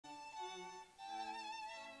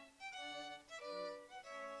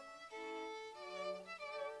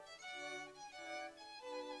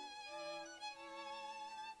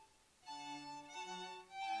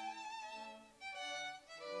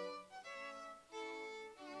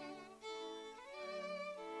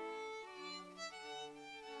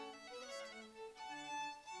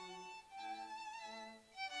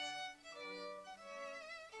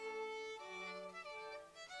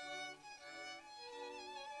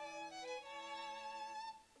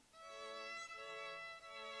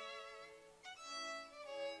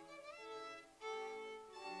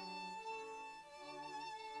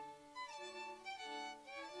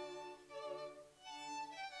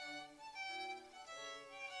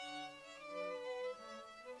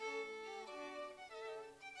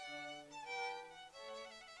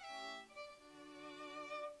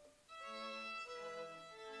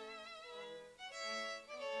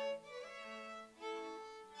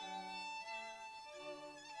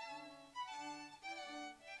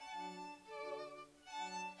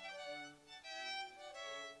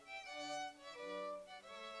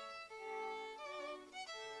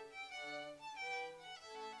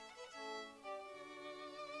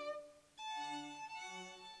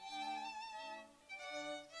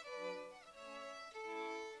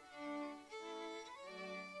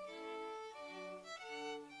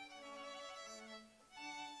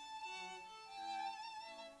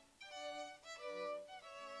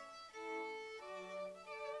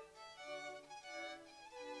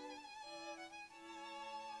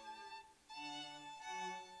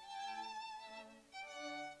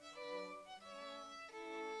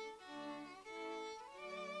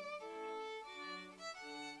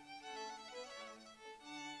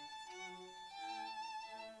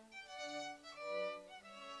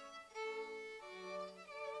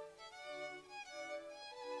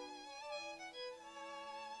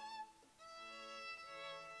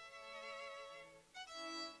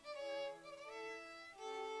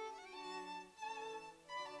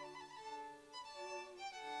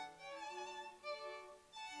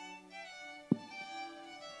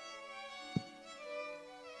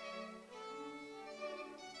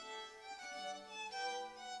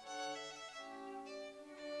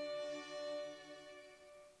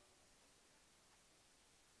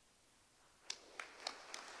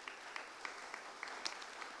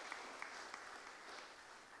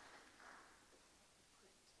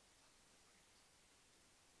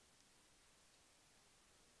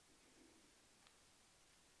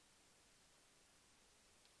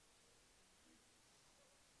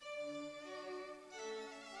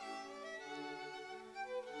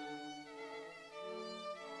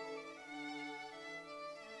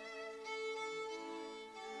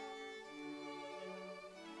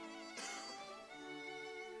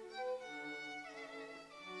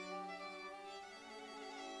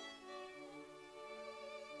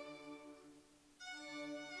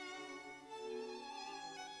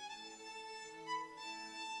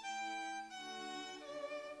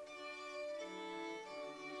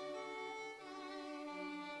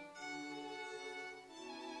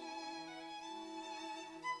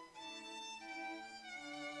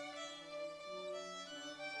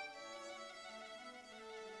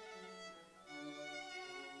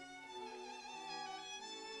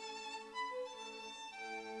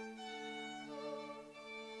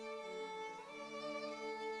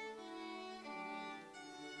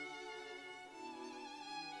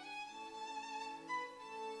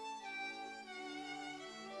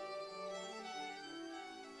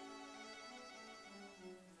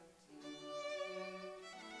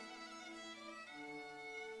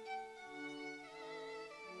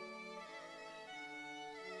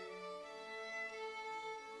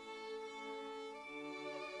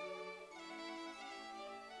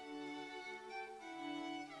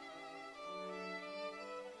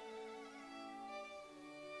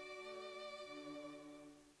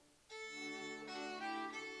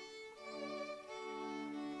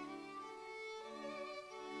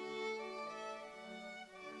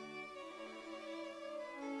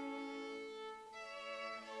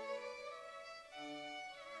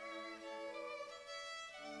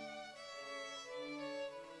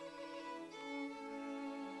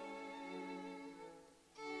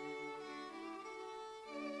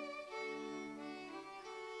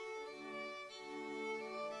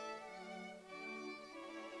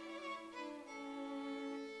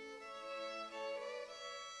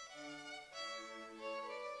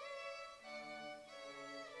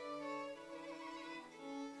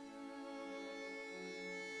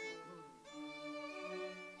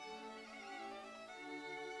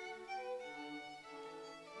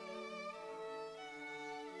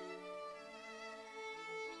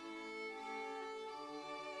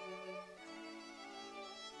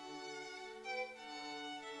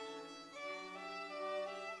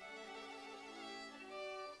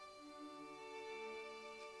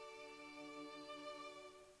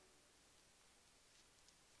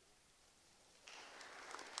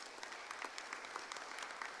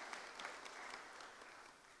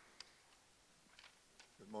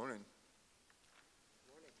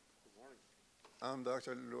I'm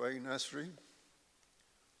Dr. Luay Nasri.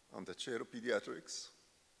 I'm the chair of pediatrics.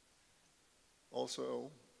 Also,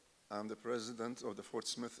 I'm the president of the Fort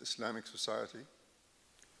Smith Islamic Society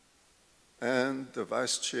and the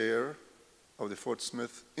vice chair of the Fort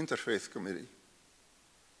Smith Interfaith Committee.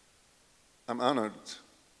 I'm honored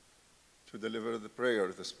to deliver the prayer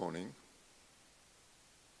this morning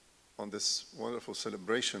on this wonderful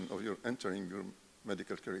celebration of your entering your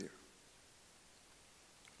medical career.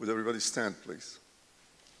 Would everybody stand, please?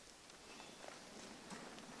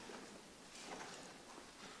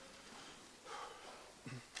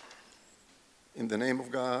 In the name of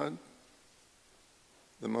God,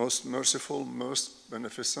 the most merciful, most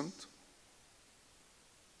beneficent,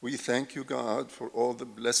 we thank you, God, for all the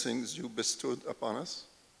blessings you bestowed upon us.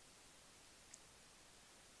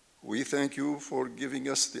 We thank you for giving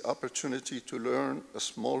us the opportunity to learn a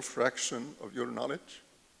small fraction of your knowledge.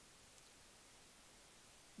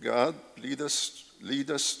 God, lead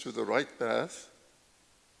us to the right path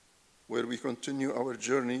where we continue our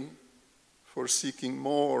journey for seeking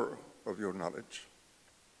more of your knowledge.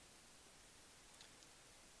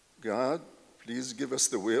 God, please give us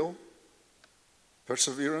the will,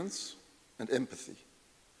 perseverance, and empathy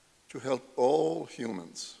to help all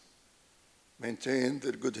humans maintain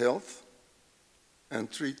their good health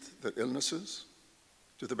and treat their illnesses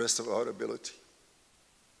to the best of our ability.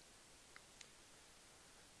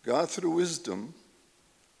 God, through wisdom,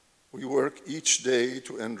 we work each day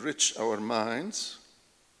to enrich our minds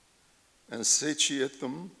and satiate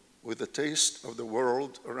them with a taste of the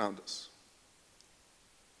world around us.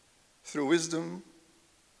 Through wisdom,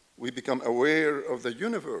 we become aware of the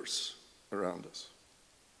universe around us.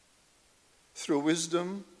 Through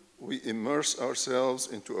wisdom, we immerse ourselves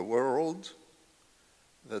into a world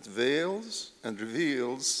that veils and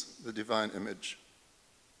reveals the divine image.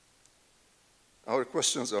 Our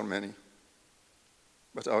questions are many,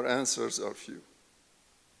 but our answers are few.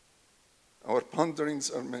 Our ponderings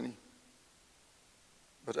are many,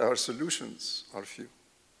 but our solutions are few.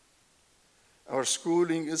 Our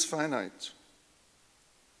schooling is finite,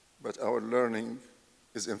 but our learning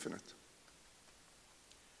is infinite.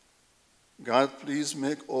 God, please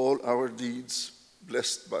make all our deeds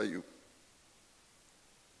blessed by you.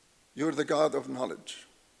 You're the God of knowledge.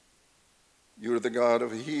 You're the God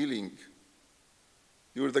of healing.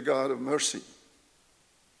 You're the God of mercy.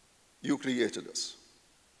 You created us.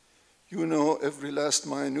 You know every last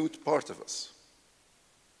minute part of us.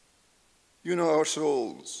 You know our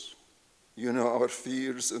souls. You know our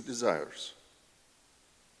fears and desires.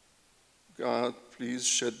 God, please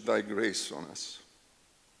shed thy grace on us.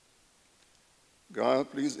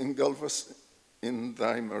 God, please engulf us in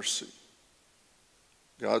thy mercy.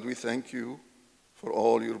 God, we thank you for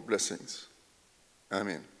all your blessings.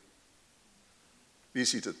 Amen. Be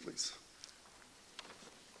seated, please.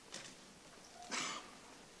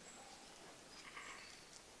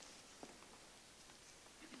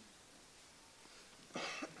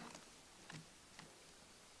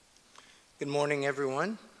 Good morning,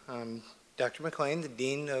 everyone. I'm Dr. McLean, the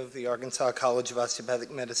Dean of the Arkansas College of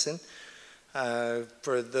Osteopathic Medicine.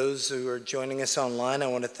 For those who are joining us online, I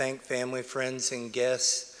want to thank family, friends, and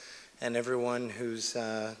guests, and everyone who's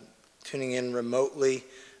tuning in remotely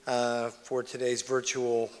for today's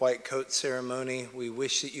virtual white coat ceremony. We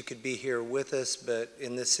wish that you could be here with us, but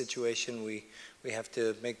in this situation, we have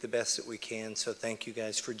to make the best that we can, so thank you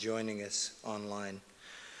guys for joining us online.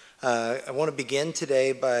 I want to begin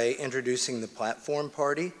today by introducing the platform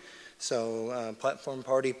party. So platform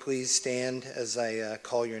party, please stand as I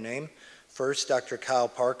call your name. First, Dr. Kyle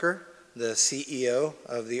Parker, the CEO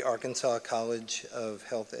of the Arkansas College of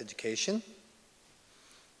Health Education.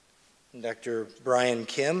 Dr. Brian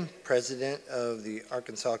Kim, President of the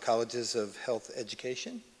Arkansas Colleges of Health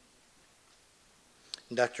Education.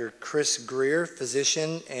 Dr. Chris Greer,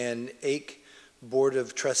 physician and AIC Board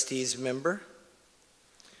of Trustees member.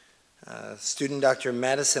 Student Dr.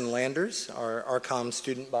 Madison Landers, our ARCOM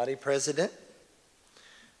student body president.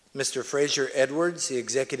 Mr. Fraser Edwards, the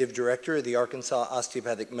executive director of the Arkansas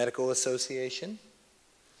Osteopathic Medical Association.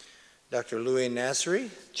 Dr. Luay Nasri,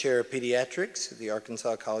 chair of pediatrics at the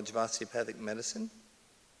Arkansas College of Osteopathic Medicine.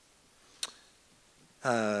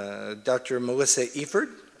 Dr. Melissa Eford,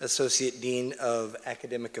 associate dean of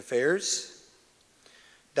academic affairs.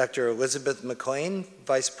 Dr. Elizabeth McLean,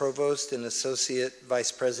 Vice Provost and Associate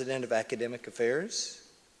Vice President of Academic Affairs.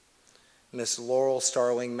 Ms. Laurel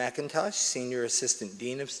Starling McIntosh, Senior Assistant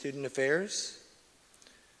Dean of Student Affairs.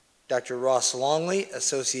 Dr. Ross Longley,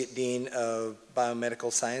 Associate Dean of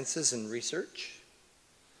Biomedical Sciences and Research.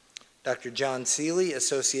 Dr. John Seeley,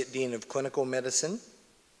 Associate Dean of Clinical Medicine.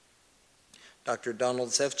 Dr.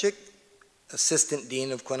 Donald Sevchik, Assistant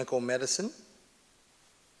Dean of Clinical Medicine.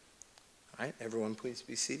 All right, everyone please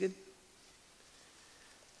be seated.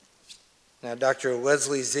 Now, Dr.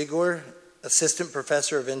 Leslie Ziegler, Assistant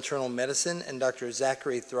Professor of Internal Medicine, and Dr.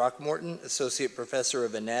 Zachary Throckmorton, Associate Professor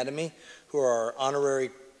of Anatomy, who are our honorary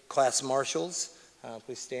class marshals.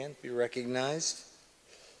 Please stand, be recognized.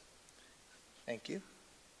 Thank you.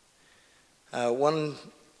 One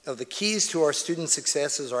of the keys to our student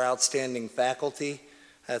success is our outstanding faculty.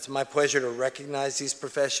 It's my pleasure to recognize these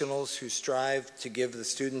professionals who strive to give the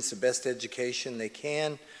students the best education they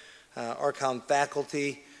can. ARCOM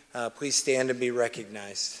faculty, please stand and be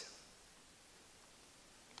recognized.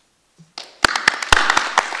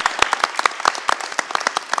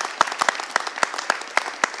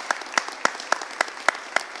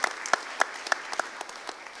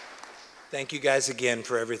 Thank you guys again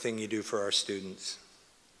for everything you do for our students.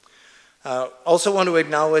 Also want to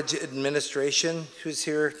acknowledge administration who's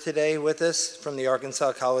here today with us from the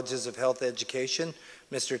Arkansas Colleges of Health Education.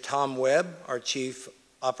 Mr. Tom Webb, our Chief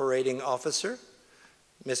Operating Officer.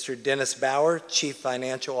 Mr. Dennis Bauer, Chief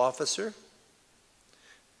Financial Officer.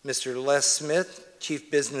 Mr. Les Smith, Chief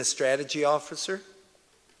Business Strategy Officer.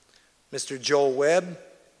 Mr. Joel Webb,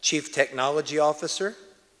 Chief Technology Officer.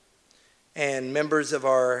 And members of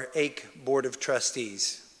our AIC Board of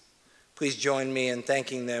Trustees. Please join me in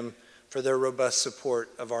thanking them for their robust support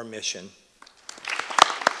of our mission.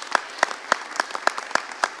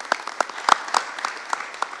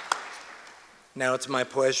 Now it's my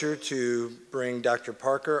pleasure to bring Dr.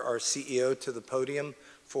 Parker, our CEO, to the podium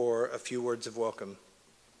for a few words of welcome.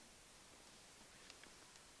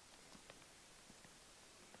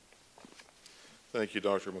 Thank you,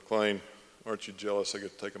 Dr. McLean. Aren't you jealous I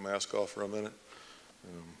get to take a mask off for a minute?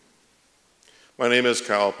 My name is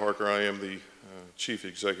Kyle Parker. I am the Chief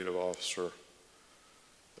Executive Officer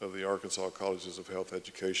of the Arkansas Colleges of Health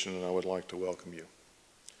Education, and I would like to welcome you.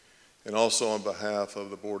 And also on behalf of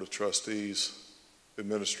the Board of Trustees,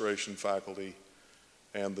 administration, faculty,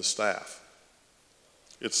 and the staff,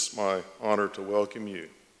 it's my honor to welcome you,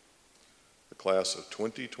 the class of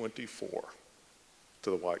 2024, to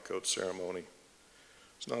the White Coat Ceremony.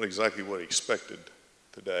 It's not exactly what I expected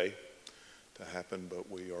today to happen, but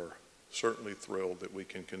we are certainly thrilled that we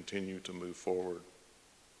can continue to move forward.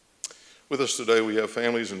 With us today, we have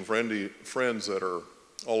families and friends that are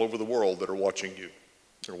all over the world that are watching you.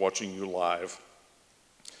 They're watching you live.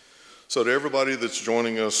 So to everybody that's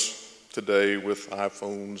joining us today with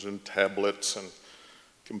iPhones and tablets and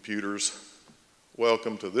computers,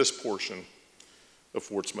 welcome to this portion of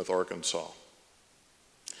Fort Smith, Arkansas.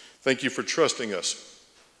 Thank you for trusting us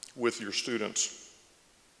with your students,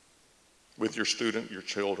 your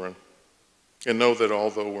children, and know that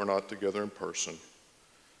although we're not together in person,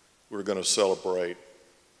 we're going to celebrate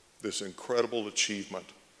this incredible achievement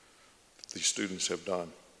that these students have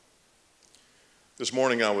done. This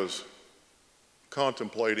morning I was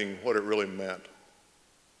contemplating what it really meant.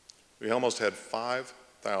 We almost had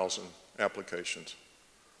 5,000 applications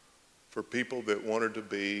for people that wanted to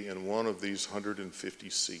be in one of these 150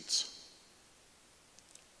 seats.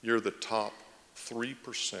 You're the top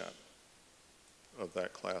 3% of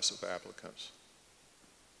that class of applicants.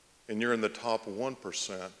 And you're in the top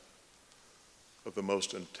 1% of the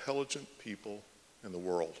most intelligent people in the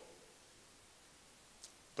world.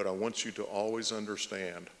 But I want you to always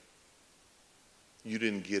understand, you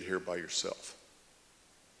didn't get here by yourself.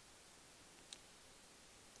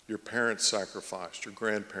 Your parents sacrificed, your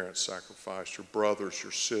grandparents sacrificed, your brothers,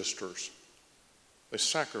 your sisters. They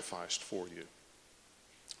sacrificed for you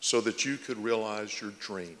so that you could realize your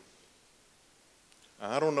dream.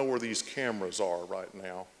 I don't know where these cameras are right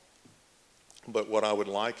now, but what I would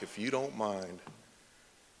like, if you don't mind,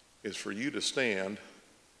 is for you to stand,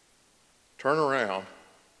 turn around,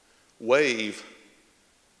 wave,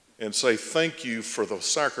 and say thank you for the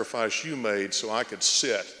sacrifice you made so I could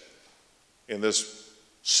sit in this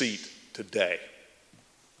seat today.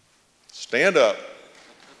 Stand up.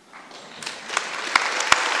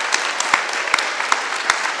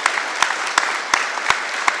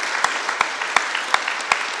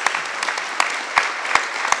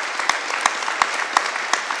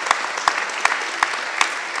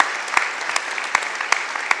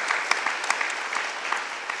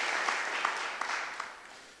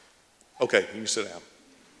 Okay, you can sit down.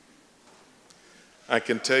 I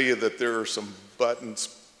can tell you that there are some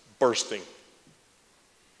buttons bursting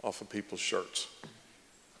off of people's shirts.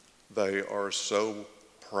 They are so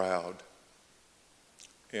proud,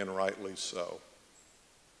 and rightly so,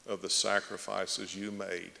 of the sacrifices you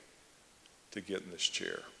made to get in this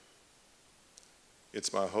chair.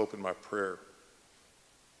 It's my hope and my prayer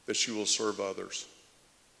that you will serve others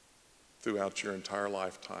throughout your entire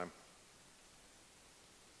lifetime,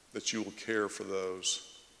 that you will care for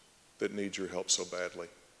those that need your help so badly.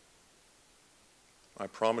 I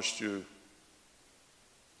promised you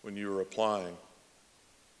when you were applying,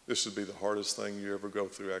 this would be the hardest thing you ever go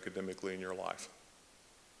through academically in your life.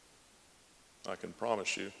 I can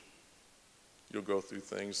promise you, you'll go through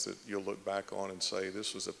things that you'll look back on and say,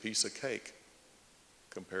 this was a piece of cake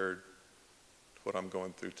compared to what I'm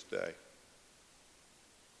going through today.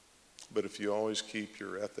 But if you always keep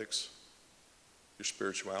your ethics, your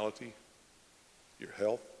spirituality, your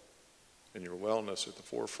health, and your wellness at the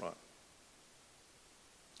forefront,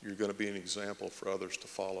 you're going to be an example for others to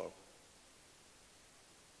follow.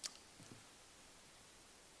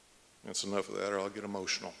 That's enough of that, or I'll get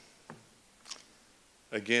emotional.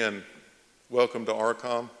 Again, welcome to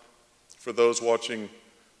ARCOM. For those watching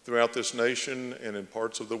throughout this nation and in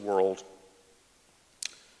parts of the world,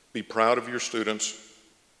 be proud of your students,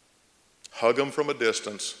 hug them from a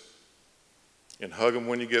distance, and hug them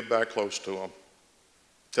when you get back close to them.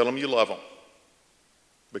 Tell them you love them,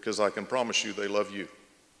 because I can promise you they love you.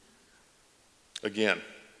 Again,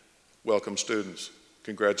 welcome students.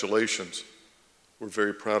 Congratulations. We're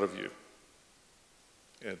very proud of you.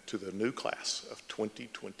 And to the new class of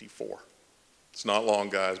 2024. It's not long,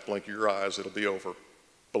 guys. Blink your eyes, it'll be over.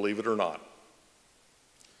 Believe it or not.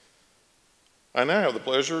 I now have the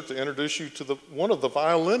pleasure to introduce you to one of the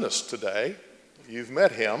violinists today. You've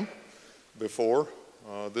met him before.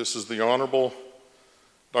 This is the Honorable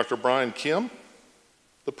Dr. Brian Kim,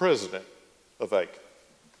 the president of ARCOM.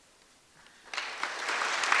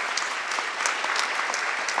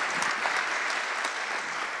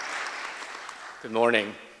 Good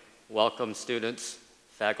morning. Welcome, students,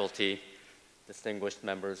 faculty, distinguished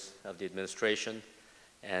members of the administration,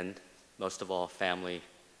 and most of all, family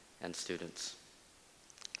and students.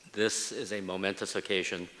 This is a momentous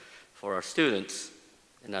occasion for our students,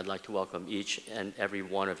 and I'd like to welcome each and every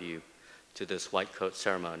one of you to this white coat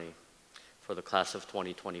ceremony for the class of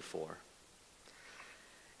 2024.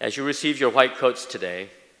 As you receive your white coats today,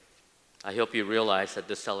 I hope you realize that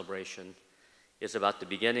this celebration is about the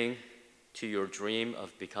beginning to your dream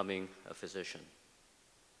of becoming a physician.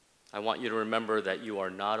 I want you to remember that you are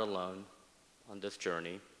not alone on this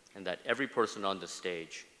journey, and that every person on the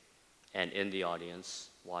stage and in the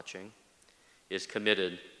audience watching is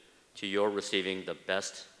committed to your receiving the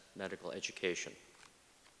best medical education.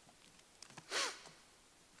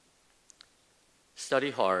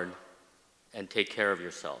 Study hard and take care of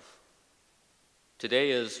yourself.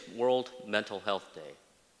 Today is World Mental Health Day.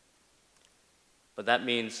 But that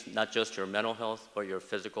means not just your mental health, but your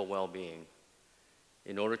physical well-being.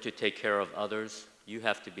 In order to take care of others, you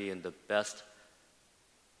have to be in the best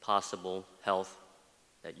possible health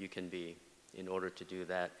that you can be in order to do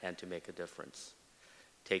that and to make a difference.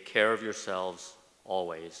 Take care of yourselves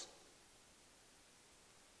always.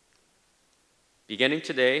 Beginning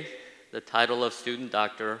today, the title of student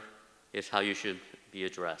doctor is how you should be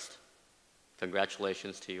addressed.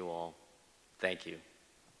 Congratulations to you all. Thank you.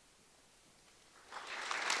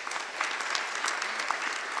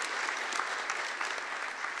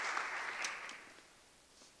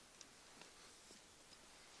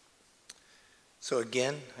 So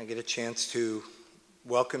again, I get a chance to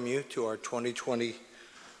welcome you to our 2020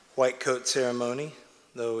 white coat ceremony,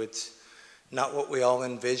 though it's not what we all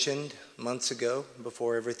envisioned months ago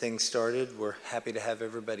before everything started. We're happy to have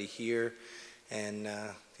everybody here, and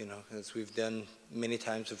as we've done many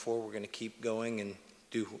times before, we're going to keep going and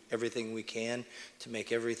do everything we can to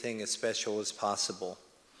make everything as special as possible.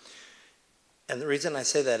 And the reason I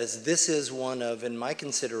say that is this is one of, in my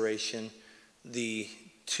consideration, the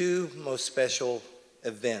two most special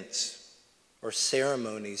events or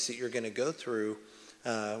ceremonies that you're going to go through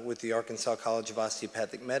with the Arkansas College of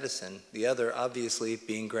Osteopathic Medicine. The other, obviously,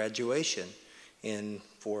 being graduation in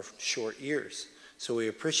 4 short years. So we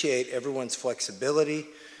appreciate everyone's flexibility.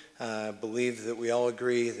 Believe that we all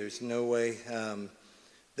agree there's no way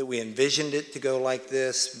that we envisioned it to go like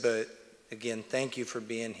this, but again, thank you for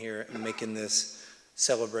being here and making this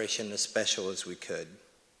celebration as special as we could.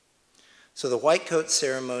 So the white coat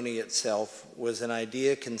ceremony itself was an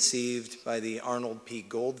idea conceived by the Arnold P.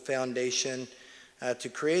 Gold Foundation to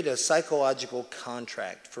create a psychological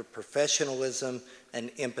contract for professionalism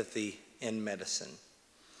and empathy in medicine.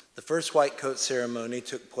 The first white coat ceremony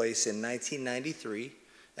took place in 1993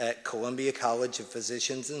 at Columbia College of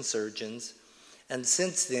Physicians and Surgeons, and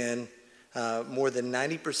since then, more than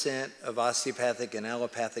 90% of osteopathic and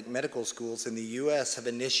allopathic medical schools in the U.S. have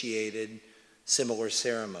initiated similar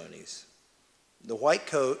ceremonies. The white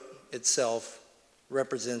coat itself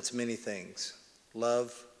represents many things: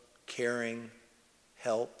 love, caring,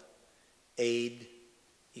 help, aid,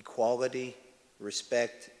 equality,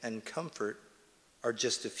 respect, and comfort are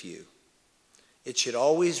just a few. It should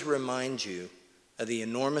always remind you of the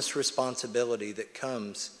enormous responsibility that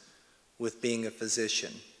comes with being a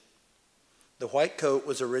physician. The white coat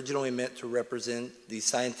was originally meant to represent the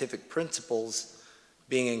scientific principles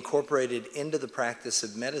being incorporated into the practice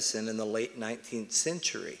of medicine in the late 19th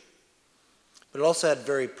century. But it also had a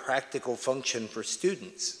very practical function for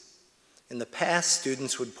students. In the past,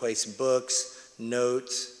 students would place books,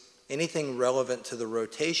 notes, anything relevant to the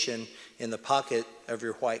rotation in the pocket of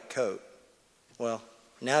your white coat. Well,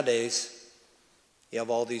 nowadays, you have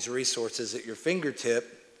all these resources at your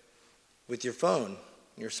fingertip with your phone,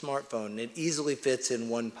 your smartphone. It easily fits in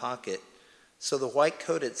one pocket. So the white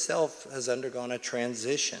coat itself has undergone a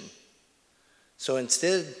transition. So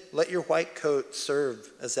instead, let your white coat serve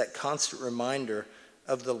as that constant reminder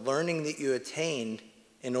of the learning that you attained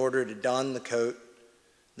in order to don the coat,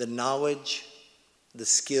 the knowledge, the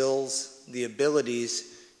skills, the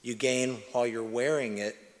abilities you gain while you're wearing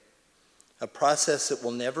it, a process that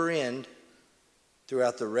will never end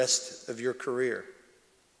throughout the rest of your career.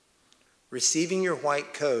 Receiving your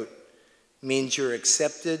white coat means you're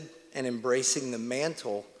accepted and embracing the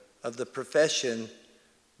mantle of the profession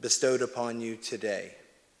bestowed upon you today.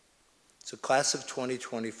 So class of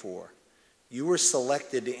 2024, you were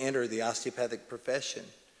selected to enter the osteopathic profession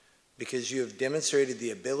because you have demonstrated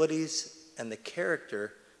the abilities and the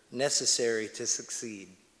character necessary to succeed.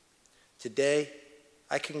 Today,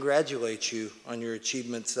 I congratulate you on your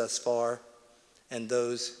achievements thus far and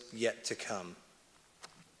those yet to come.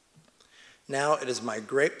 Now it is my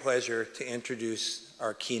great pleasure to introduce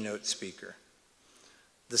our keynote speaker.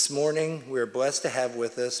 This morning, we are blessed to have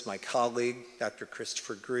with us my colleague, Dr.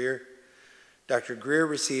 Christopher Greer. Dr. Greer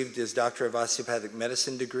received his Doctor of Osteopathic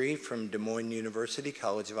Medicine degree from Des Moines University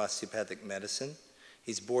College of Osteopathic Medicine.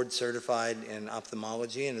 He's board certified in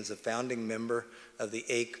ophthalmology and is a founding member of the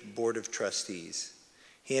ARCOM Board of Trustees.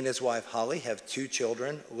 He and his wife, Holly, have 2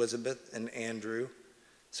 children, Elizabeth and Andrew.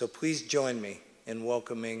 So please join me in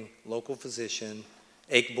welcoming local physician,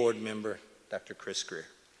 ARCOM board member, Dr. Chris Greer.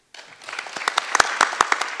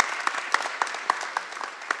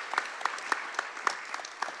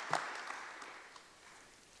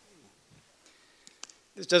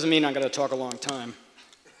 This doesn't mean I'm going to talk a long time.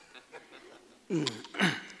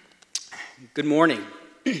 Good morning,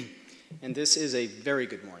 and this is a very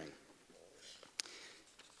good morning.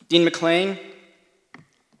 Dean McLean,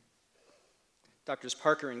 Drs.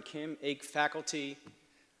 Parker and Kim, ARC faculty,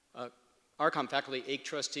 ARCOM faculty, ARC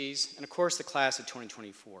trustees, and of course the class of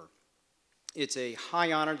 2024. It's a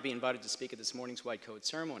high honor to be invited to speak at this morning's white coat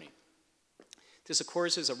ceremony. This, of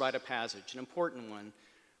course, is a rite of passage, an important one,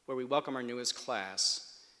 where we welcome our newest class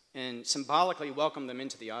and symbolically welcome them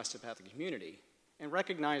into the osteopathic community and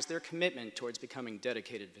recognize their commitment towards becoming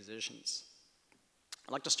dedicated physicians.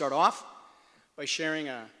 I'd like to start off by sharing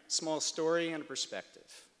a small story and a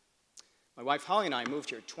perspective. My wife Holly and I moved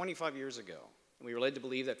here 25 years ago, and we were led to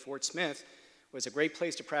believe that Fort Smith was a great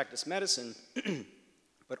place to practice medicine,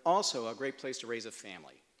 but also a great place to raise a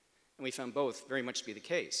family. And we found both very much to be the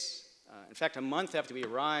case. In fact, a month after we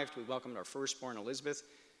arrived, we welcomed our firstborn, Elizabeth,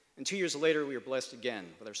 and 2 years later, we were blessed again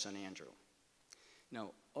with our son, Andrew.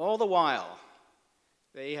 Now, all the while,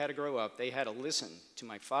 they had to grow up, they had to listen to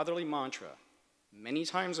my fatherly mantra many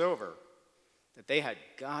times over that they had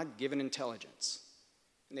God-given intelligence.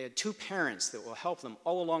 And they had 2 parents that will help them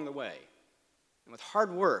all along the way. And with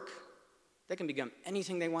hard work, they can become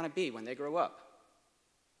anything they want to be when they grow up.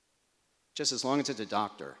 Just as long as it's a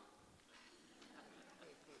doctor.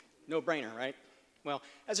 No brainer, right? Well,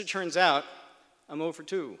 as it turns out, I'm 0 for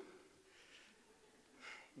 2.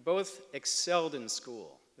 Both excelled in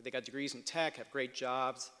school. They got degrees in tech, have great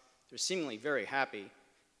jobs. They're seemingly very happy,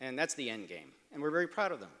 and that's the end game. And we're very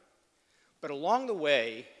proud of them. But along the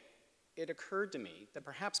way, it occurred to me that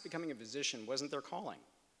perhaps becoming a physician wasn't their calling,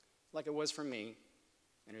 like it was for me,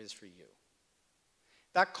 and it is for you.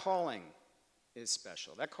 That calling is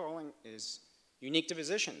special. That calling is unique to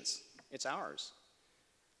physicians. It's ours.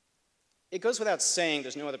 It goes without saying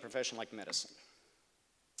there's no other profession like medicine.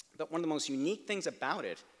 But one of the most unique things about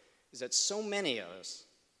it is that so many of us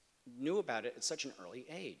knew about it at such an early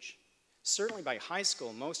age. Certainly by high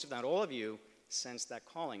school, most if not all of you sensed that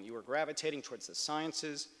calling. You were gravitating towards the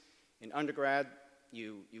sciences. In undergrad,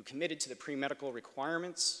 you committed to the pre-medical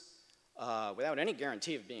requirements without any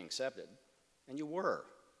guarantee of being accepted. And you were.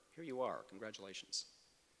 Here you are. Congratulations.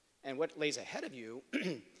 And what lays ahead of you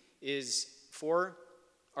is 4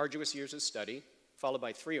 arduous years of study, followed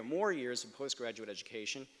by 3 or more years of postgraduate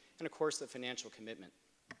education, and of course the financial commitment.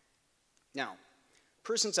 Now,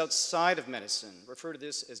 Persons outside of medicine refer to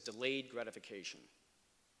this as delayed gratification.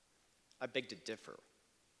 I beg to differ.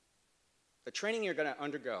 The training you're going to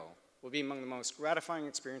undergo will be among the most gratifying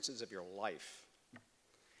experiences of your life.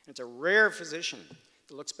 And it's a rare physician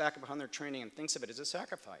that looks back upon their training and thinks of it as a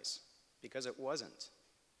sacrifice, because it wasn't.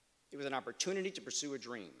 It was an opportunity to pursue a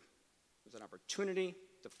dream. It was an opportunity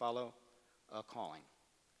to follow a calling.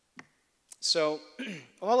 So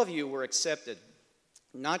all of you were accepted,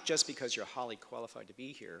 not just because you're highly qualified to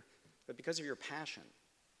be here, but because of your passion.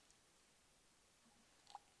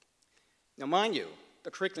 Now, mind you, the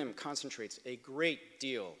curriculum concentrates a great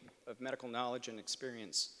deal of medical knowledge and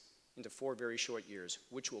experience into 4 very short years,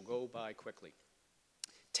 which will go by quickly.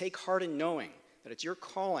 Take heart in knowing that it's your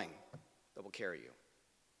calling that will carry you.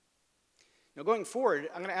 Now, going forward,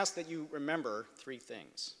 I'm going to ask that you remember 3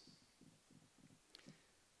 things.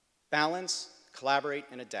 Balance, collaborate,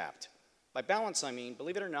 and adapt. By balance, I mean,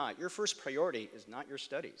 believe it or not, your first priority is not your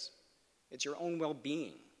studies. It's your own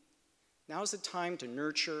well-being. Now is the time to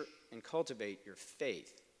nurture and cultivate your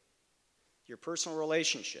faith, your personal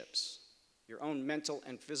relationships, your own mental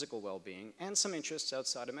and physical well-being, and some interests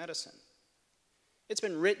outside of medicine. It's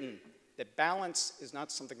been written that balance is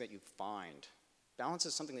not something that you find. Balance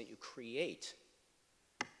is something that you create.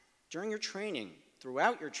 During your training,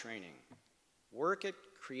 throughout your training, work at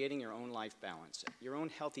creating your own life balance, your own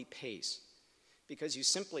healthy pace, because you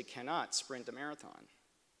simply cannot sprint a marathon.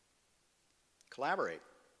 Collaborate.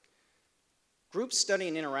 Group study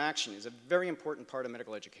and interaction is a very important part of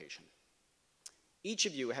medical education. Each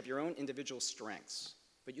of you have your own individual strengths,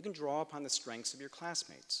 but you can draw upon the strengths of your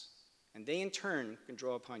classmates, and they in turn can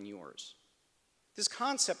draw upon yours. This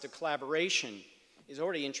concept of collaboration is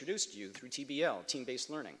already introduced to you through TBL, team-based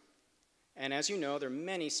learning. And as you know, there are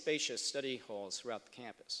many spacious study halls throughout the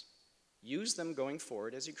campus. Use them going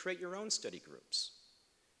forward as you create your own study groups.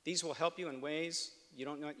 These will help you in ways you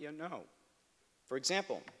don't yet know. For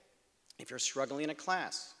example, if you're struggling in a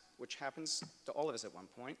class, which happens to all of us at one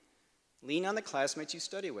point, lean on the classmates you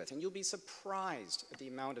study with, and you'll be surprised at the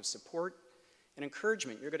amount of support and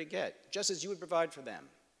encouragement you're going to get, just as you would provide for them.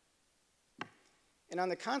 And on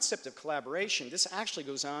the concept of collaboration, this actually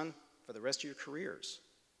goes on for the rest of your careers.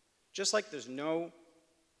 Just like there's no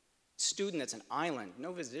student that's an island,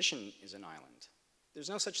 no physician is an island. There's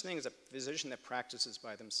no such thing as a physician that practices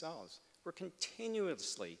by themselves. We're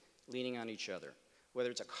continuously leaning on each other, whether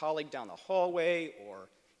it's a colleague down the hallway or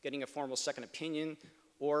getting a formal second opinion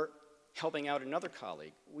or helping out another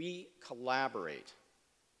colleague. We collaborate.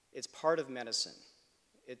 It's part of medicine.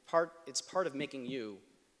 It's part of making you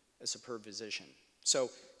a superb physician. So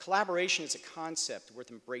collaboration is a concept worth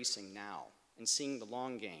embracing now and seeing the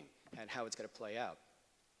long game and how it's going to play out.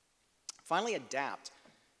 Finally, adapt.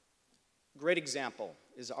 Great example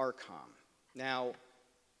is ARCOM. Now,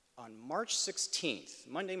 on March 16th,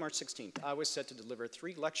 Monday, March 16th, I was set to deliver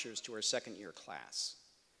 3 lectures to our second-year class.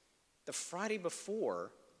 The Friday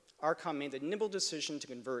before, ARCOM made the nimble decision to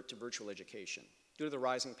convert to virtual education due to the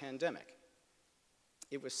rising pandemic.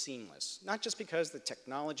 It was seamless, not just because the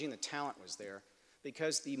technology and the talent was there,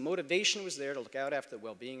 because the motivation was there to look out after the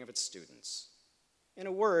well-being of its students. In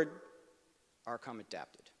a word, ARCOM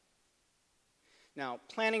adapted. Now,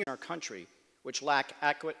 planning in our country, which lack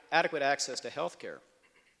adequate access to health care,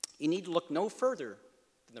 you need to look no further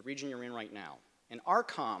than the region you're in right now. And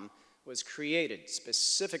ARCOM was created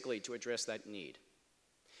specifically to address that need.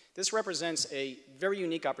 This represents a very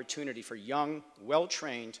unique opportunity for young,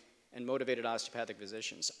 well-trained, and motivated osteopathic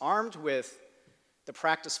physicians, armed with the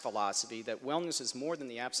practice philosophy that wellness is more than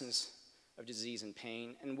the absence of disease and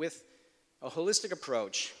pain, and with a holistic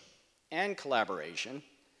approach and collaboration,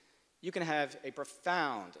 you can have a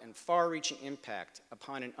profound and far-reaching impact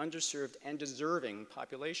upon an underserved and deserving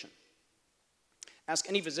population. Ask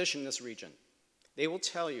any physician in this region. They will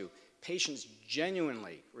tell you patients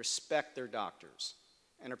genuinely respect their doctors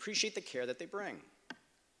and appreciate the care that they bring.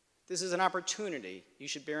 This is an opportunity you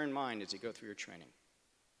should bear in mind as you go through your training.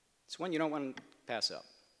 It's one you don't want to pass up.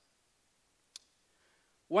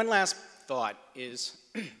 One last thought is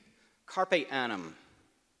carpe annum.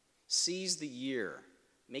 Seize the year.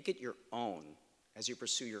 Make it your own as you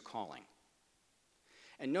pursue your calling.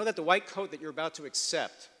 And know that the white coat that you're about to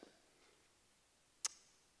accept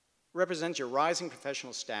represents your rising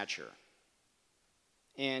professional stature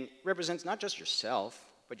and represents not just yourself,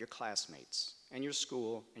 but your classmates and your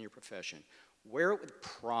school and your profession. Wear it with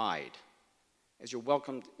pride as you're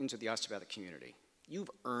welcomed into the osteopathic community. You've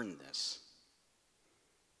earned this.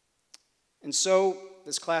 And so,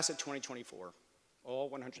 this class of 2024, all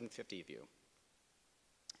 150 of you,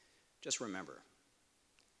 just remember,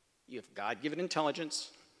 you have God-given intelligence,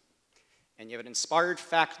 and you have an inspired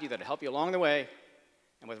faculty that will help you along the way,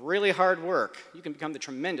 And with really hard work, you can become the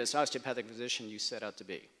tremendous osteopathic physician you set out to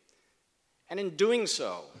be. And in doing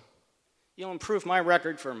so, you'll improve my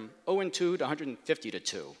record from 0-2 to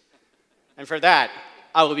 150-2. And for that,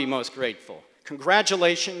 I will be most grateful.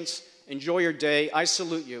 Congratulations, enjoy your day, I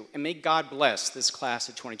salute you, and may God bless this class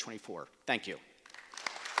of 2024. Thank you.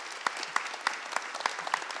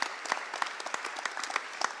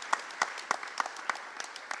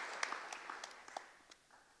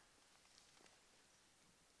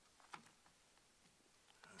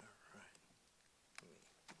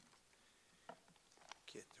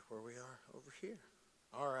 Get to where we are over here.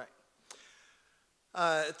 All right.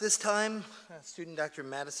 At this time, student Dr.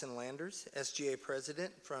 Madison Landers, SGA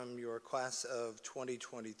President from your class of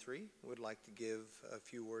 2023, would like to give a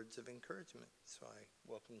few words of encouragement. So I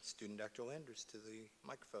welcome student Dr. Landers to the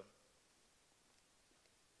microphone.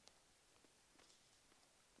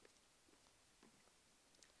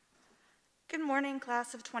 Good morning,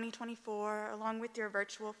 class of 2024, along with your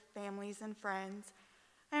virtual families and friends.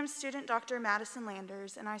 I am student Dr. Madison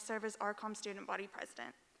Landers, and I serve as ARCOM Student Body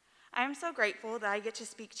President. I am so grateful that I get to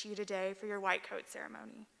speak to you today for your white coat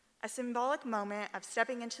ceremony, a symbolic moment of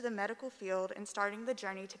stepping into the medical field and starting the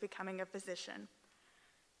journey to becoming a physician.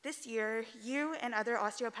 This year, you and other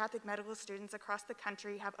osteopathic medical students across the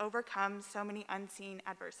country have overcome so many unseen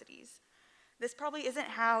adversities. This probably isn't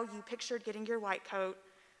how you pictured getting your white coat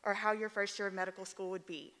or how your first year of medical school would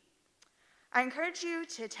be. I encourage you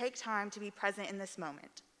to take time to be present in this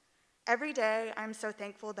moment. Every day, I'm so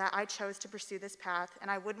thankful that I chose to pursue this path, and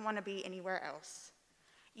I wouldn't want to be anywhere else.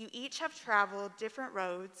 You each have traveled different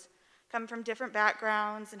roads, come from different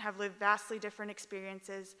backgrounds, and have lived vastly different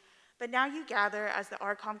experiences, but now you gather as the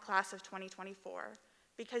ARCOM class of 2024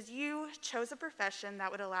 because you chose a profession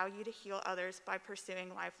that would allow you to heal others by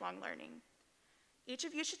pursuing lifelong learning. Each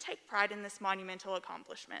of you should take pride in this monumental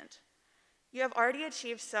accomplishment. You have already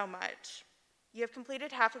achieved so much. You have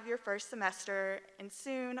completed half of your first semester, and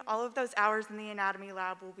soon all of those hours in the anatomy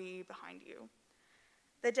lab will be behind you.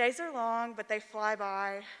 The days are long, but they fly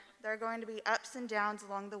by. There are going to be ups and downs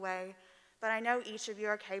along the way, but I know each of you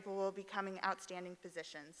are capable of becoming outstanding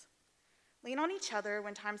physicians. Lean on each other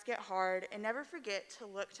when times get hard, and never forget to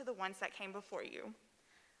look to the ones that came before you.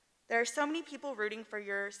 There are so many people rooting for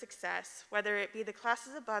your success, whether it be the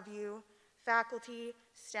classes above you, faculty,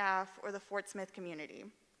 staff, or the Fort Smith community.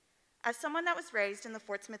 As someone that was raised in the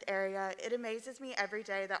Fort Smith area, it amazes me every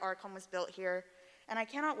day that ARCOM was built here, and I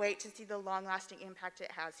cannot wait to see the long-lasting impact it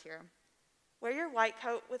has here. Wear your white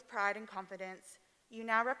coat with pride and confidence. You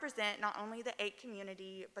now represent not only the AIC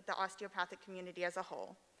community, but the osteopathic community as a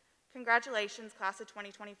whole. Congratulations, class of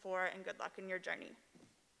 2024, and good luck in your journey.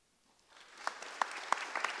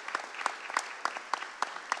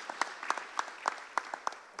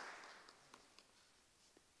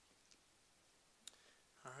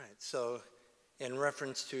 So in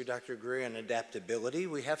reference to Dr. Greer and adaptability,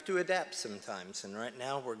 we have to adapt sometimes. And right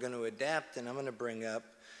now we're going to adapt, and I'm going to bring up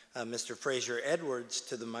Mr. Fraser Edwards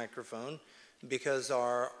to the microphone because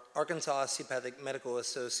our Arkansas Osteopathic Medical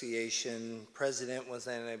Association president was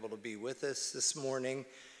unable to be with us this morning.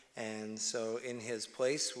 And so in his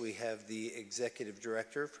place, we have the executive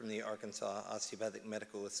director from the Arkansas Osteopathic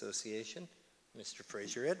Medical Association, Mr.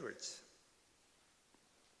 Fraser Edwards.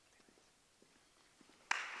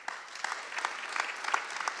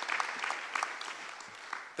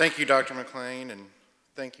 Thank you, Dr. McLean, and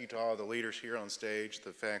thank you to all the leaders here on stage,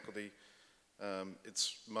 the faculty.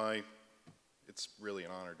 It's really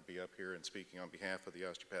an honor to be up here and speaking on behalf of the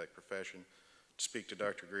osteopathic profession. To speak to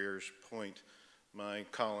Dr. Greer's point, my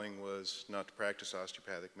calling was not to practice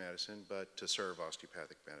osteopathic medicine, but to serve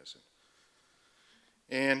osteopathic medicine.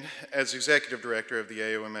 And as executive director of the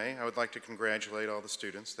AOMA, I would like to congratulate all the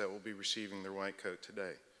students that will be receiving their white coat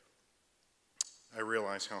today. I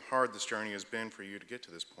realize how hard this journey has been for you to get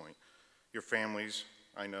to this point. Your families,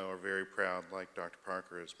 I know, are very proud, like Dr.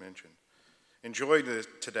 Parker has mentioned. Enjoy this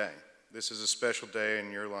today. This is a special day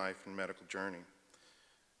in your life and medical journey.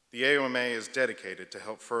 The AOMA is dedicated to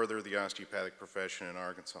help further the osteopathic profession in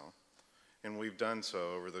Arkansas, and we've done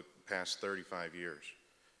so over the past 35 years.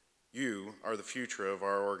 You are the future of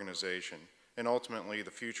our organization, and ultimately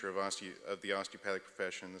the future of the osteopathic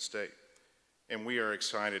profession in the state. And we are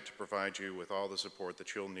excited to provide you with all the support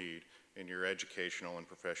that you'll need in your educational and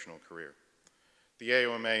professional career. The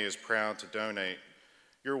AOMA is proud to donate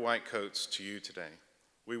your white coats to you today.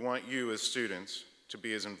 We want you as students to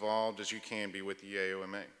be as involved as you can be with the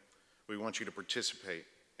AOMA. We want you to participate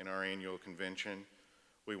in our annual convention.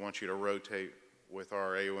 We want you to rotate with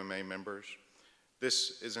our AOMA members.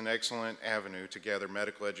 This is an excellent avenue to gather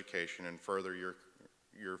medical education and further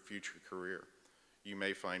your future career. You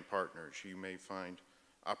may find partners, you may find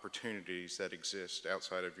opportunities that exist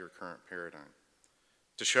outside of your current paradigm.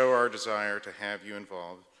 To show our desire to have you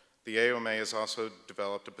involved, the AOMA has also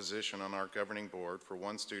developed a position on our governing board for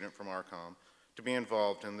one student from ARCOM to be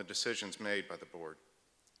involved in the decisions made by the board.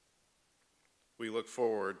 We look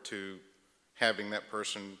forward to having that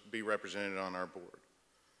person be represented on our board.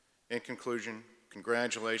 In conclusion,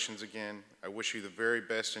 congratulations again. I wish you the very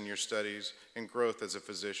best in your studies and growth as a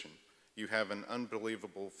physician. You have an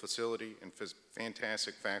unbelievable facility and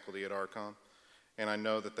fantastic faculty at ARCOM, and I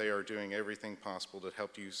know that they are doing everything possible to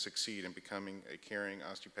help you succeed in becoming a caring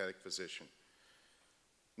osteopathic physician.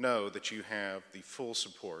 Know that you have the full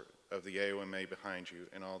support of the AOMA behind you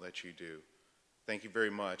in all that you do. Thank you very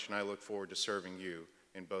much, and I look forward to serving you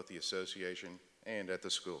in both the association and at the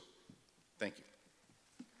school. Thank you.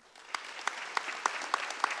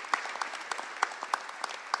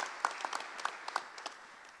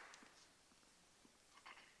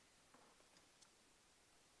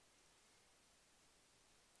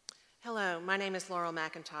 Hello, my name is Laurel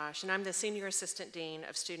McIntosh, and I'm the Senior Assistant Dean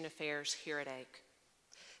of Student Affairs here at AIC.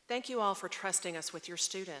 Thank you all for trusting us with your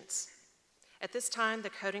students. At this time, the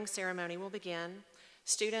coding ceremony will begin.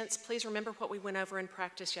 Students, please remember what we went over in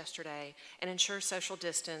practice yesterday and ensure social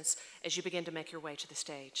distance as you begin to make your way to the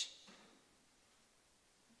stage.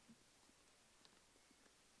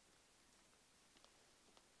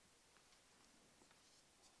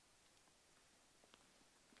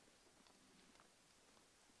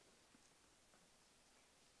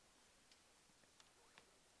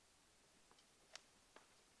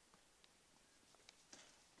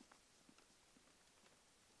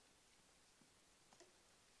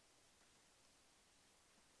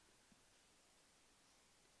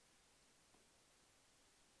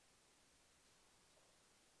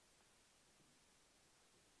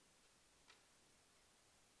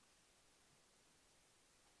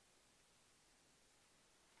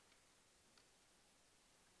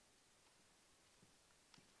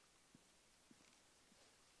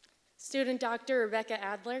 Student Dr. Rebecca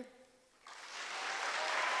Adler.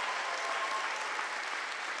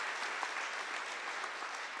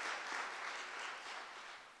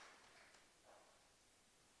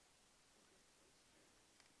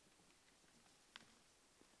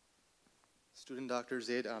 Student Dr.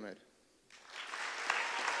 Zaid Ahmed.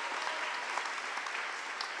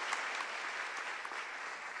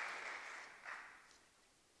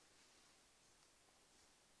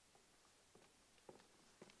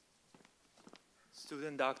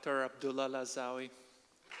 Student Dr. Abdullah Lazawi.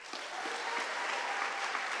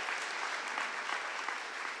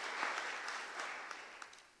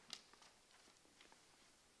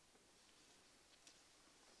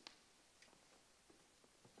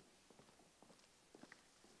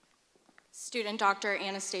 Student Dr.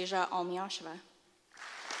 Anastasia Almiasheva.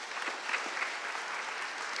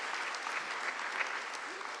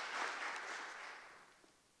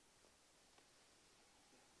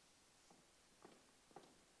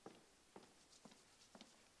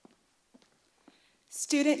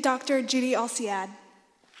 Student Dr. Judy Alciad.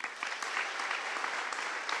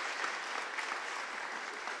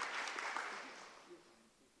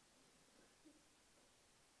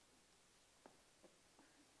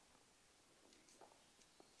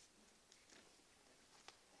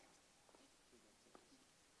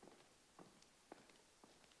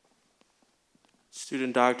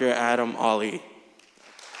 Student Dr. Adam Ali.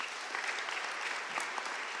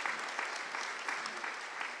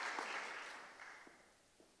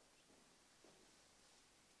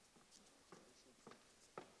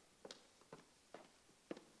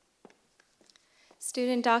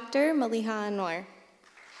 Student Dr. Maliha Anwar.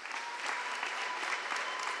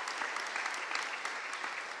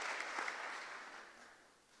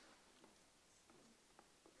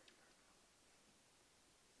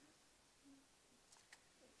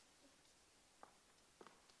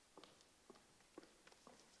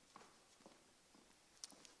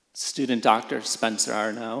 Student Dr. Spencer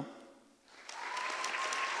Arno.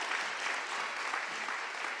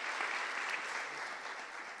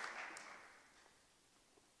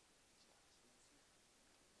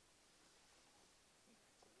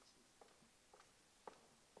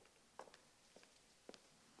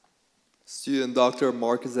 Student Dr.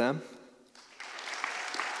 Mark Zam.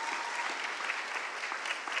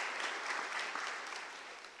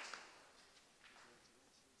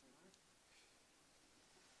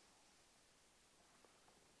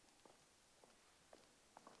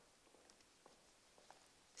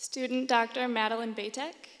 Student Dr. Madeline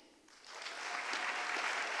Batek.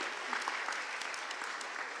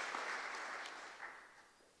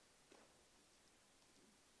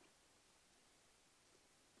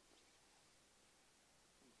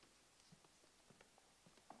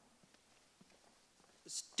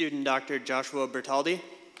 Student Dr. Joshua Bertaldi.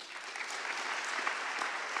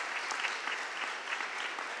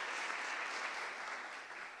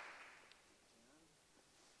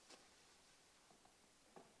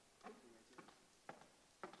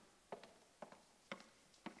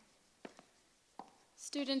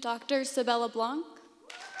 Student Dr. Sabella Blanc.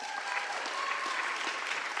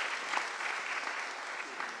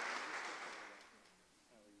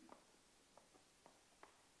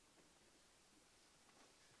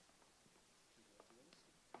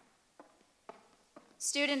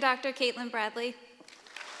 Student Dr. Caitlin Bradley.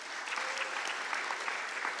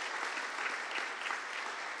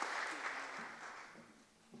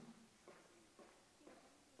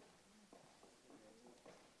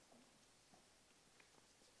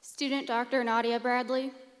 Student Dr. Nadia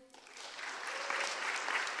Bradley.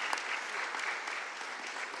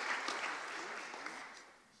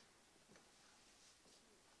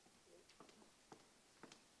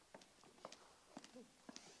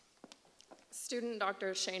 Student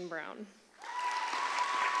Dr. Shane Brown.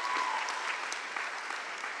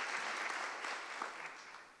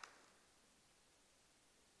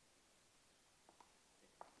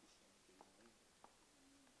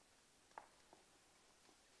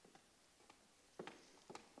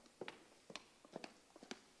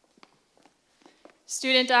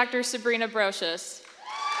 Student Dr. Sabrina Brocious.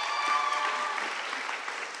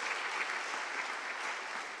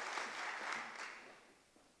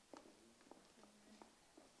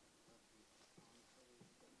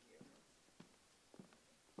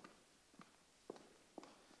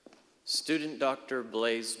 Student Dr.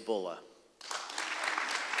 Blaise Bulla.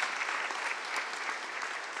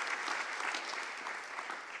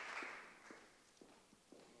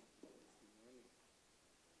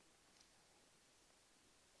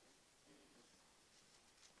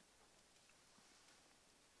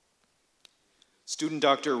 Student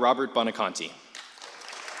Dr. Robert Bonaconti.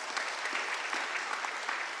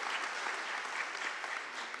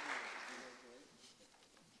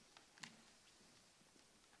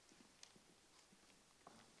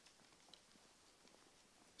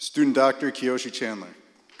 Student Dr. Kiyoshi Chandler.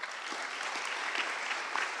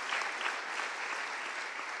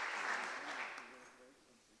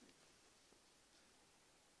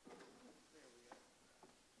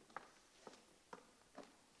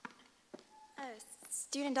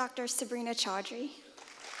 Student Dr. Sabrina Chaudhry.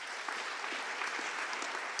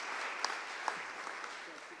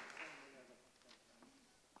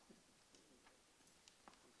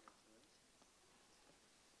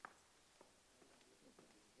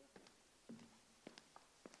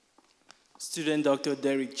 Student Dr.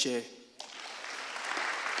 Derek Che.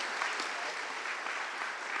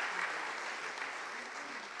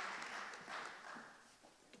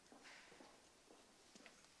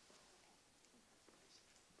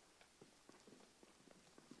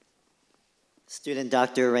 Student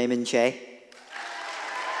Dr. Raymond Che.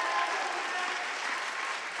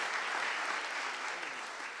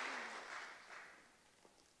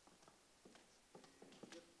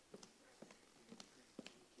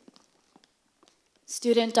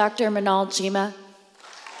 Student Dr. Manal Jima.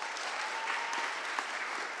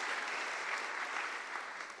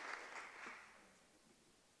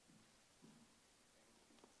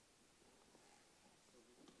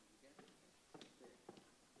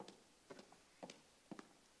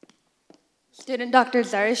 Student Dr.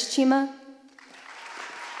 Zarish Chima.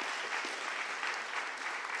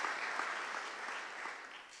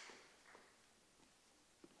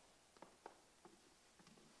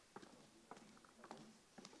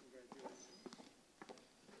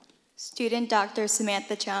 Student Dr.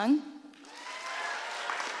 Samantha Chung.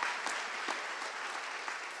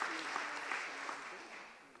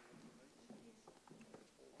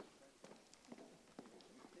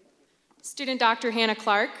 Student Dr. Hannah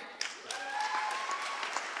Clark.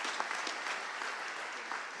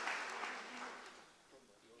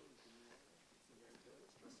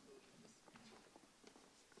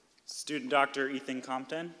 Student Dr. Ethan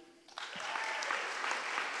Compton.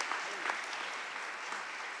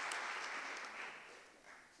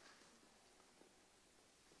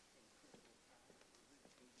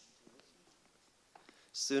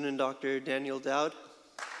 Student Dr. Daniel Dowd.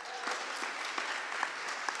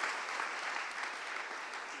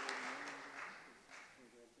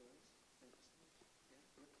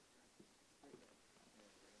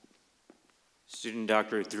 Student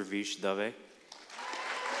Dr. Dhruvish Dave.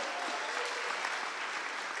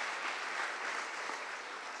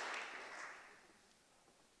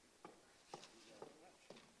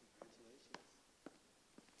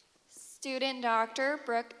 Student Dr.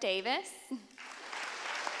 Brooke Davis.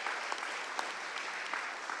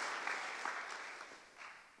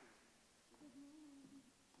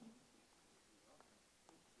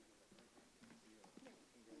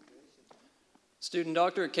 Student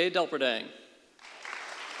Dr. Kay Delperdang.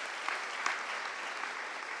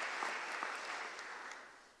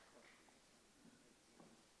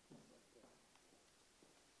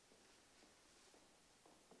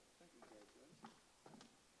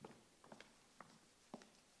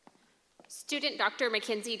 Student Dr.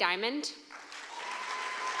 Mackenzie Diamond.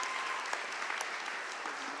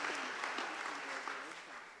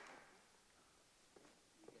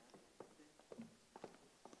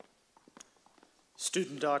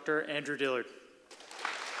 Student Dr. Andrew Dillard.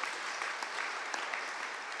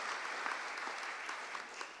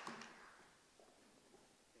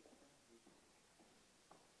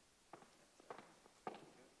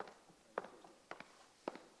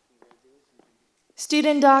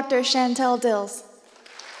 Student Dr. Chantel Dills.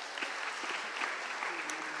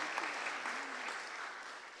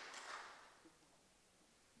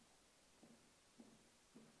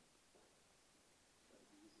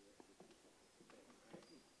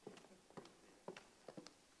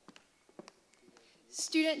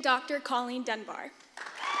 Student Dr. Colleen Dunbar.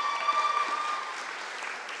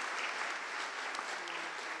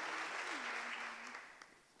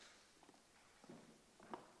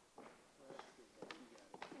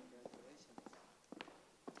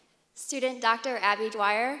 Student Dr. Abby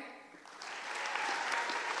Dwyer.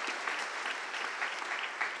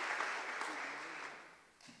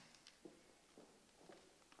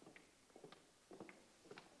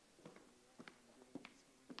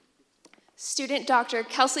 Student Dr.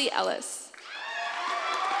 Kelsey Ellis.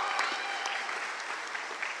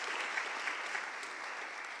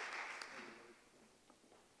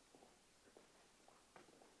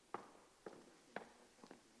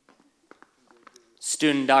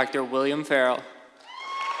 Student Dr. William Farrell.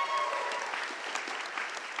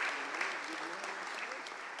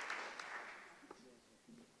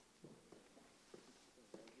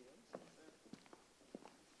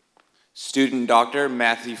 Student Dr.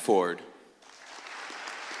 Matthew Ford.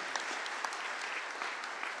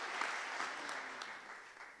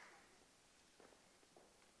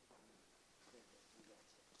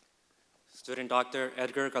 Student Dr.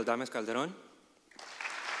 Edgar Caldames Calderon.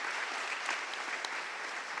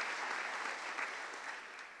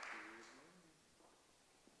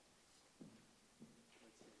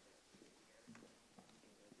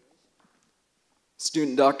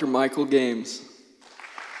 Student Dr. Michael Games.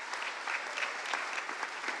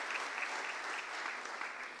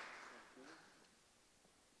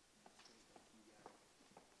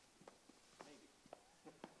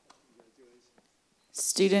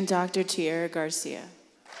 Student Dr. Tierra Garcia.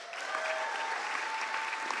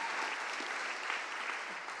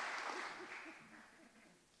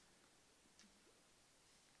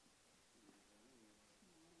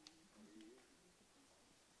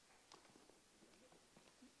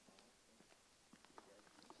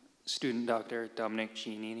 Student Dr. Dominic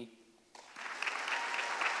Giannini.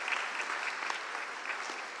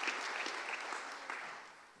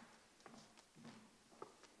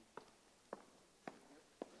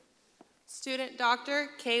 Student Dr.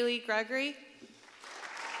 Kaylee Gregory.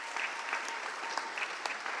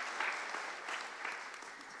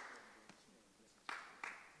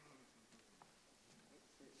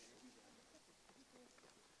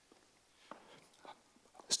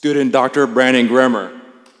 Student Dr. Brandon Grimmer.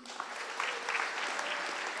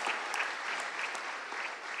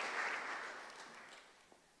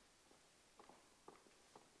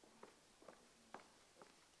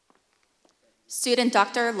 Student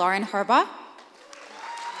Dr. Lauren Harbaugh.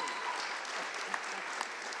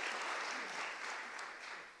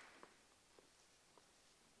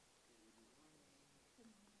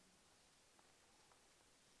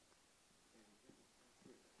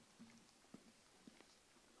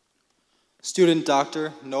 Student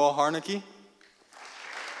Dr. Noah Harneke.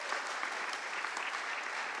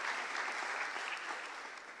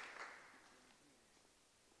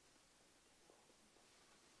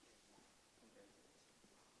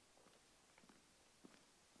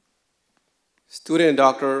 Student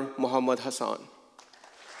Dr. Muhammad Hassan.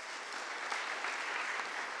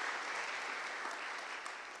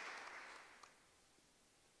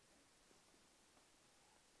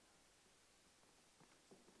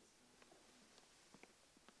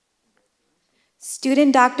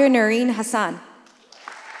 Student Dr. Noreen Hassan.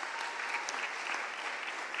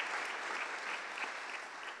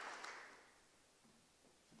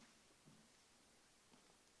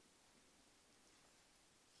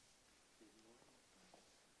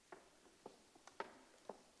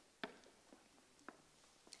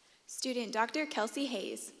 Student Dr. Kelsey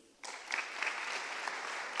Hayes.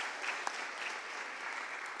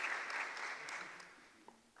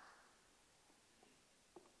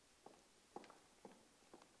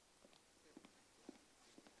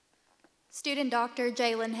 Student Dr.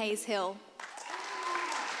 Jalen Hayes Hill.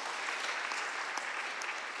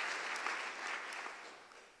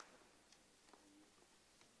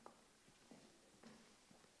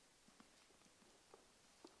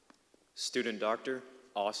 Student Doctor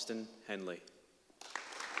Austin Henley.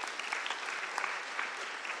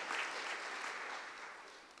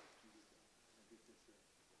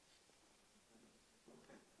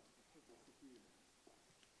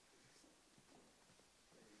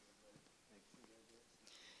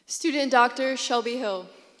 Student Dr. Shelby Hill.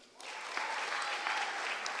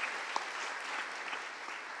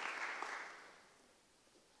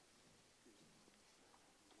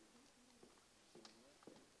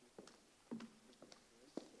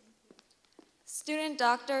 Student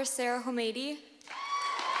Dr. Sarah Homady.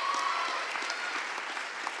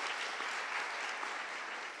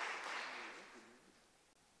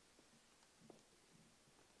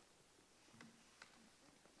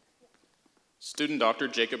 Student Dr.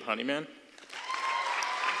 Jacob Honeyman.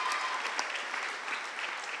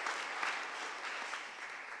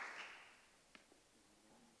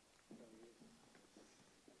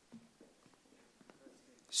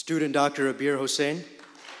 Student Dr. Abir Hossein.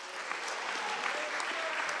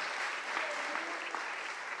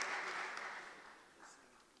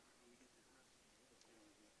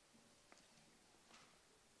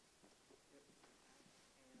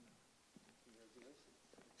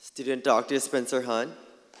 Student Dr. Spencer Hunt.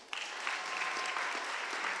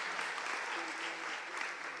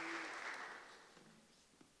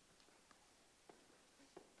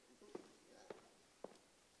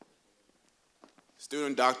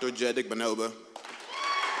 Student Dr. Jeddick Banoba.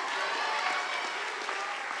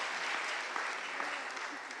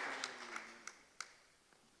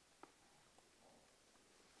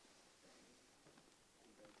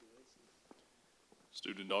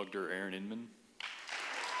 Student Dr. Aaron Inman.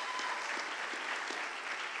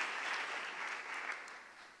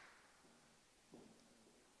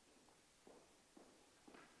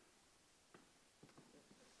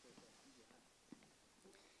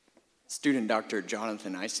 Student Dr.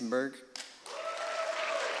 Jonathan Eisenberg.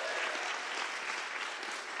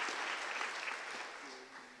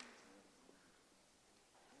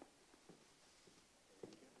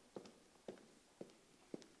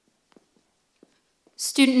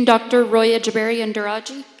 Student Dr. Roya Jabari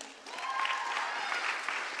Ndaraji.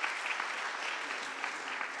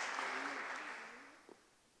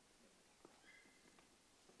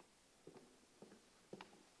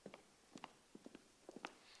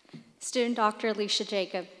 Student Dr. Alicia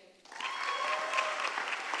Jacob.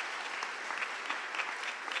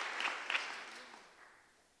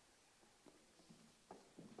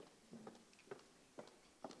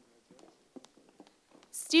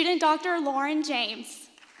 Student Dr. Lauren James.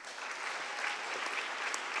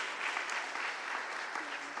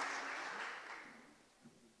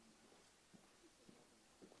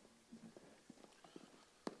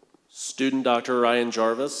 Student Dr. Ryan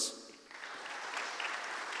Jarvis.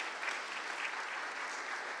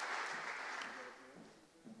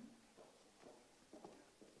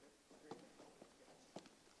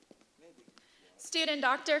 Student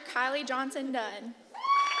Dr. Kylie Johnson Dunn.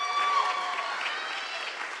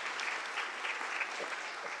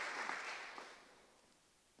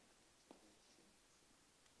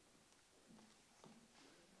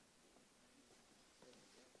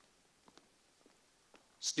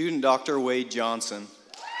 Student Dr. Wade Johnson.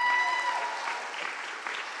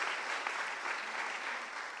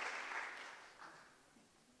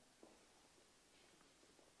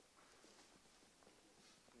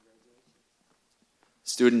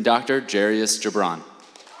 Student Dr. Jarius Jabron.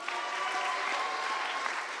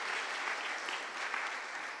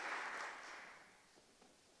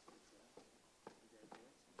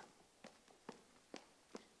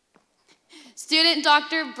 Student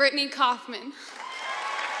Dr. Brittany Kaufman.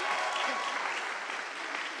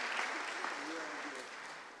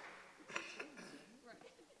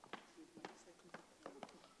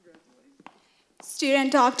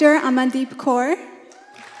 Student Dr. Amandeep Kaur.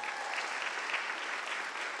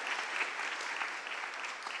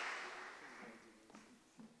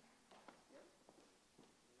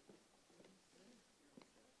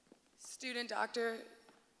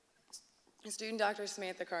 Student Dr.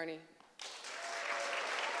 Samantha Carney.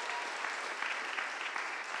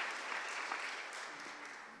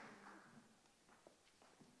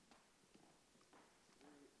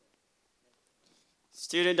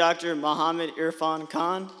 Student Dr. Mohammed Irfan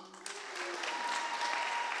Khan.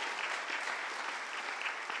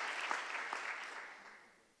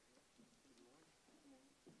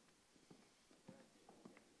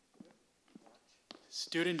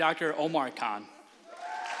 Student Dr. Omar Khan.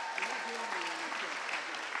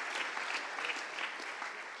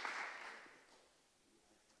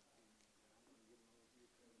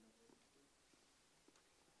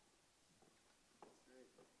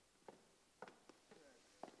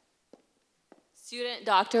 Student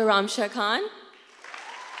Dr. Ramsha Khan.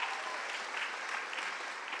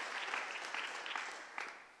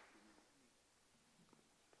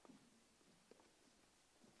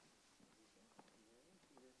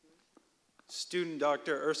 Student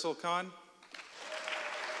Dr. Ursul Khan.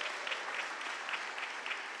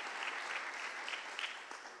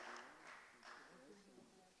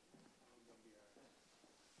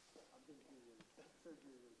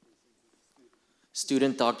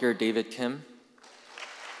 Student Dr. David Kim.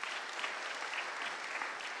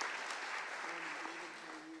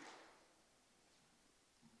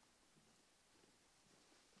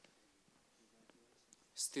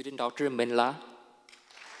 Student Dr. Minla.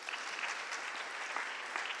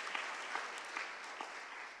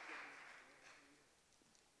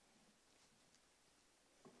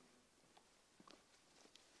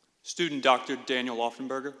 Student Dr. Daniel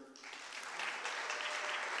Offenberger.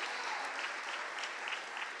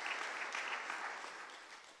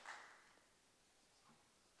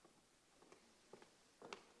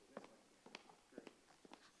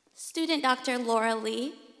 Student Dr. Laura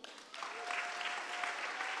Lee.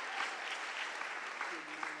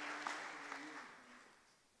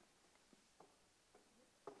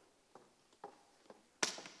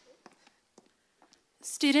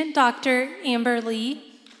 Student Dr. Amber Lee.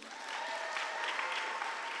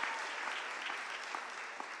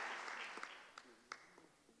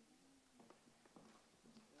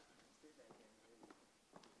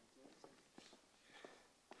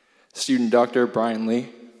 Student Dr. Brian Lee.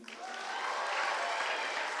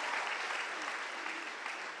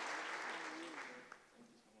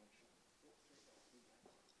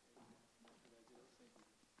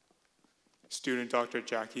 Student Dr.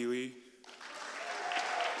 Jackie Lee.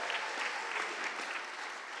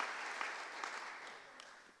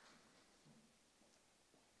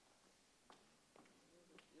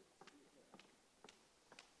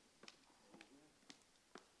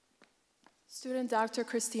 Student Dr.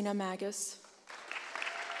 Christina Magus.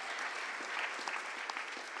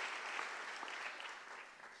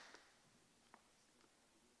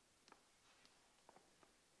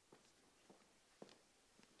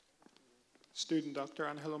 Student Dr.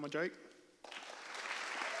 Angelo Majake.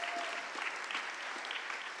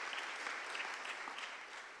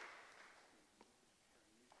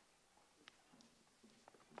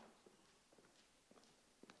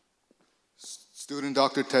 Student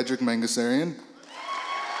Dr. Tedrick Mangasarian.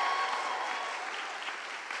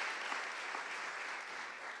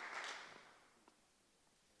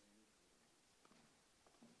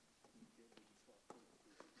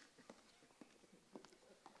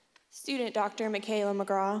 Student Dr. Michaela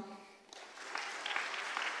McGraw.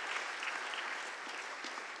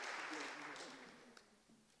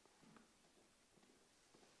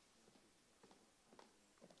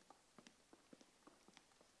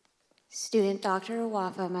 Student Dr.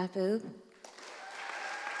 Wafa Mahbub.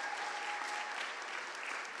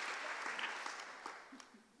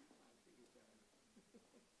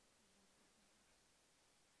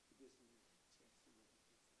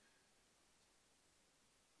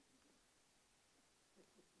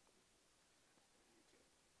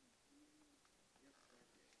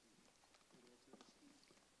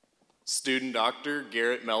 Student Dr.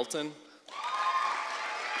 Garrett Melton.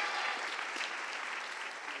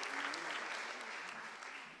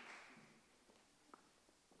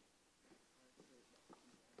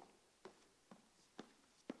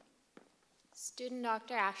 Student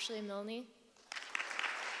Dr. Ashley Milne.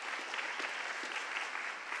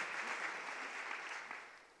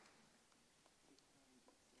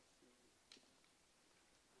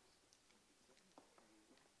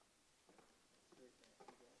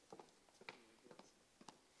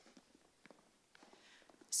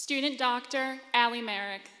 Student Dr. Allie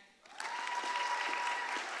Merrick.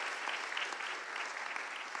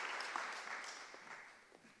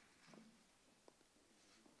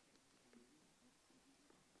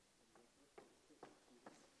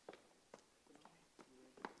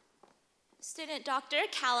 Student Dr.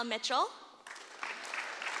 Callum Mitchell.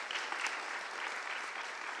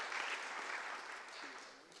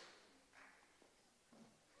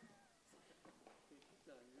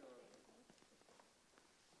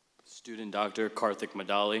 Student Dr. Karthik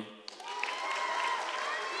Madali.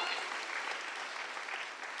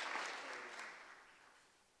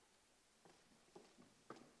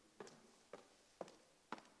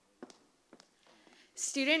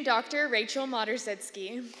 Student Dr. Rachel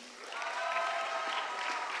Modersetsky.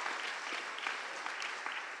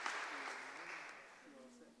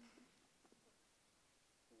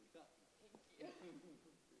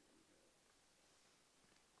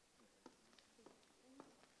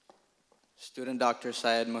 Student Dr.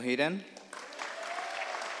 Syed Mohidin.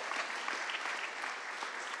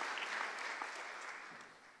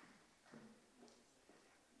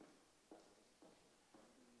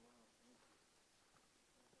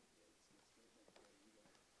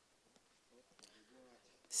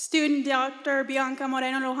 Student Dr. Bianca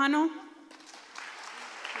Moreno Lojano.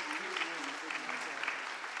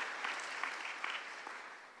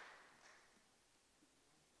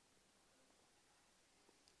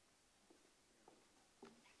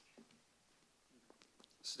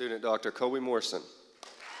 Student Dr. Kobe Morrison.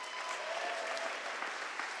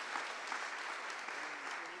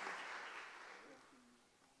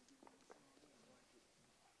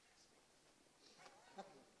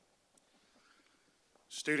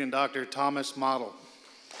 Student Dr. Thomas Model.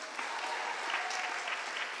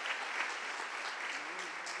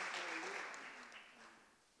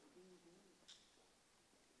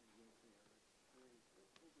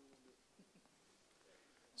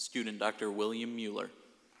 Student Dr. William Mueller.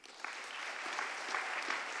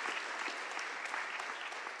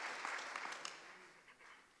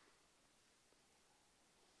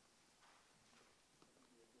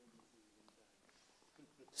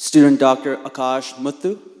 Student Dr. Akash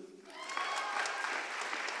Muthu.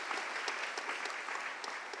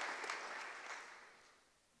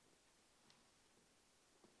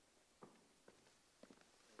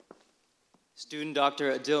 Student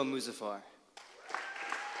Dr. Adil Muzaffar.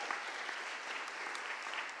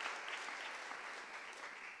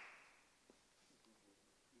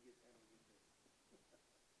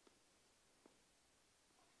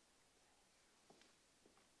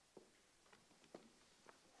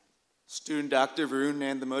 Student Dr. Varun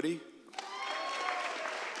Nandamodi.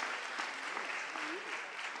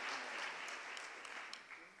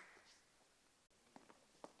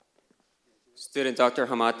 Student Dr.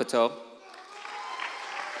 Hamad Patel.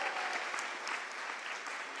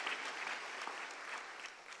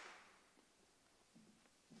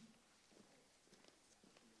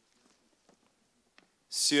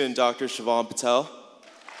 Student Dr. Shivan Patel.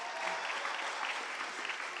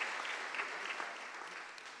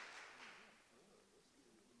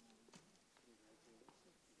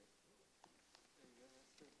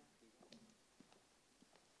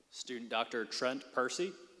 Student Dr. Trent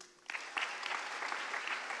Percy.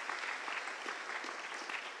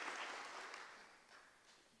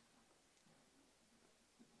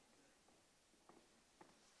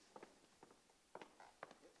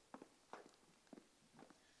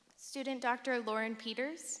 Student Dr. Lauren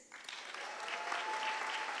Peters.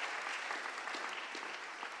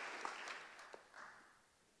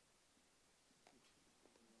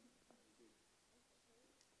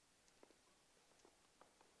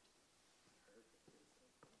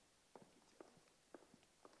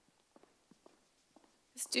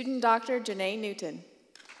 Student Dr. Janae Newton.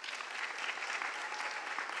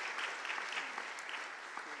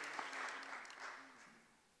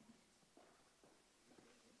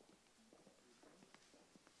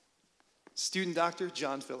 Student Dr.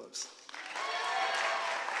 John Phillips.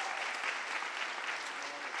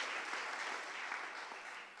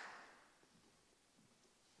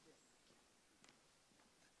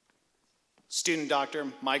 Student Dr.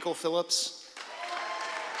 Michael Phillips.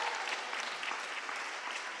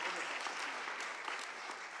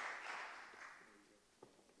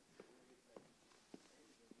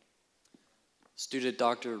 Student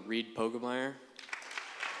Dr. Reed Pogemeyer.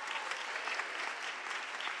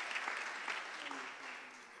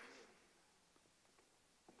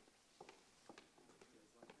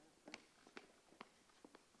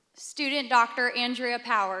 Student Dr. Andrea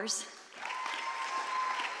Powers.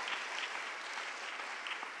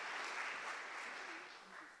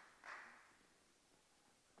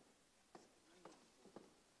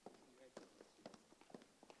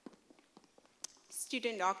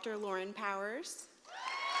 Student Dr. Lauren Powers.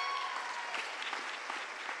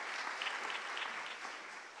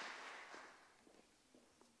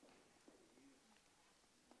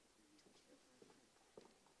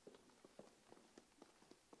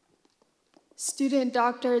 Student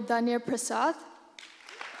Dr. Danya Prasad.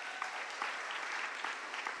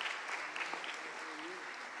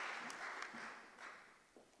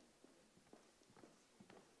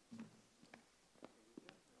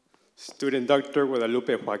 Student Dr.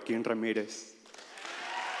 Guadalupe Joaquin Ramirez.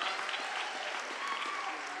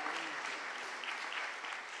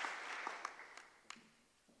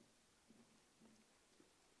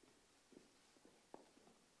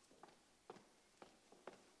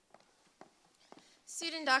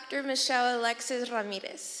 Student Dr. Michelle Alexis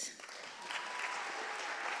Ramirez.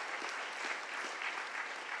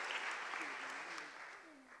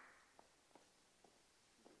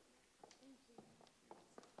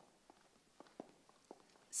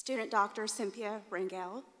 Student Dr. Cynthia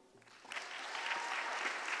Rangel.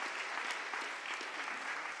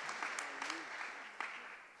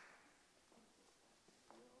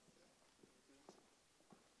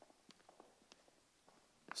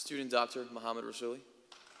 Student Dr. Muhammad Rasuli.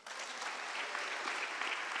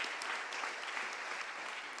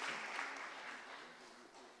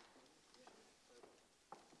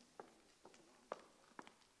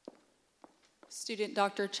 Student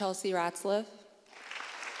Dr. Chelsea Ratzliff.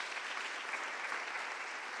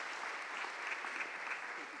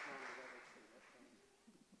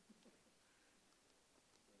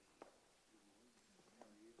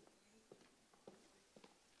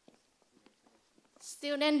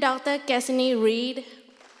 Student Dr. Cassini Reed.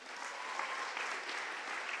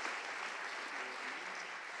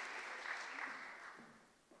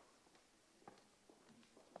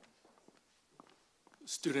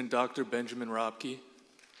 Student Dr. Benjamin Robke.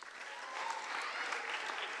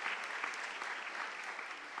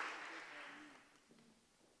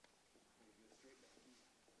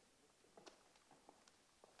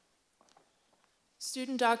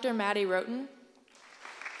 Student Dr. Maddie Roten.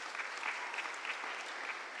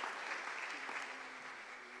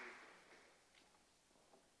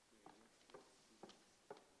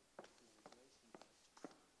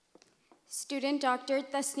 Student Dr.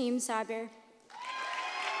 Tasneem Sabir.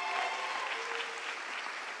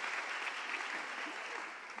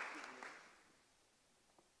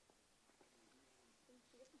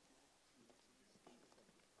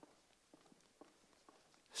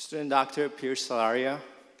 Student Dr. Pierce Salaria.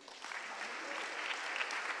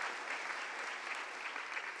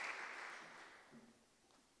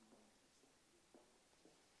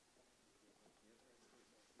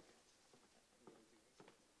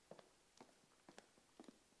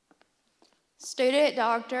 Student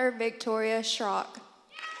Dr. Victoria Schrock.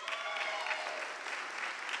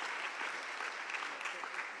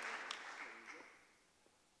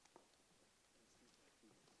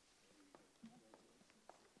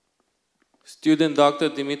 Student Dr.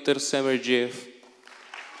 Dimitar Semerjiev.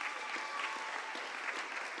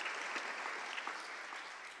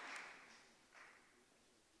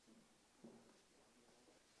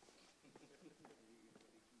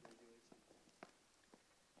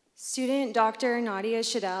 Student Dr. Nadia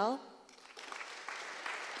Shadell.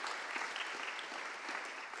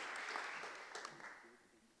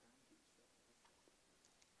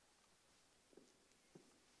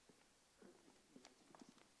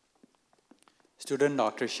 Student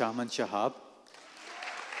Dr. Shaman Shahab.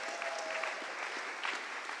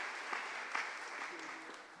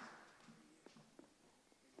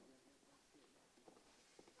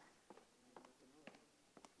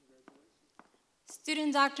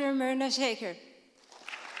 Student Dr. Myrna Shaker.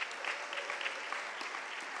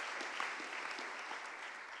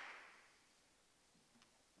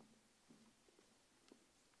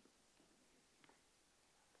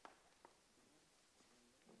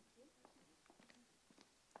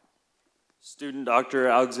 Student Dr.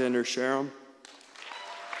 Alexander Sharam.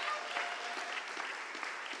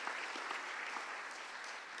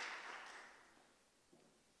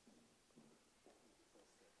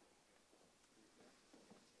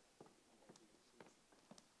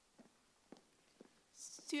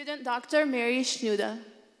 Student Dr. Mary Schnuda.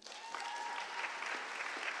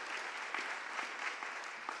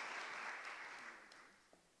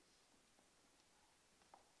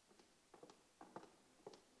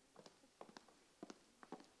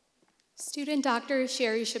 Student Dr.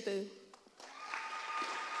 Sherry Shabu.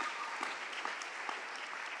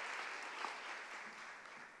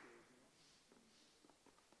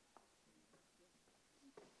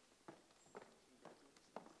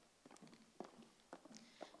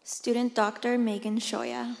 Student Dr. Megan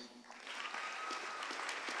Shoya.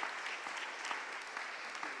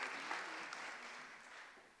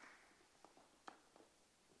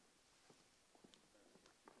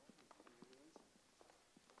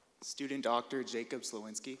 Student Dr. Jacob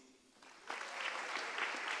Slowinski.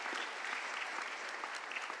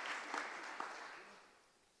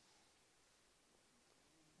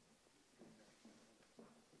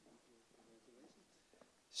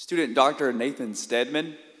 Student Dr. Nathan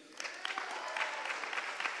Stedman.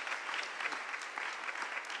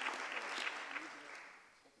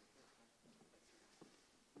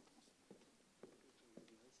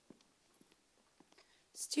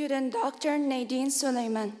 Student Dr. Nadine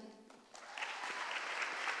Suleiman.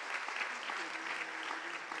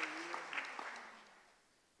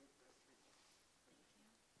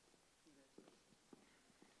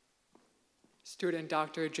 Student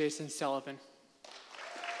Dr. Jason Sullivan.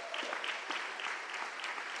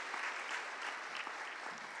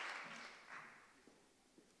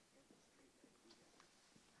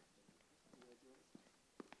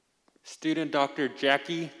 Student Dr.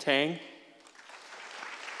 Jackie Tang.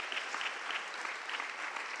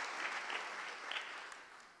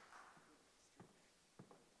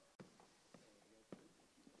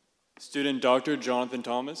 Student Dr. Jonathan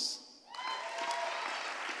Thomas.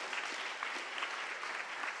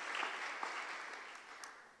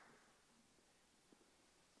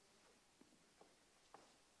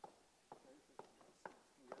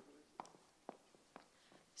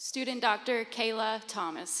 Student Dr. Kayla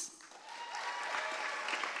Thomas.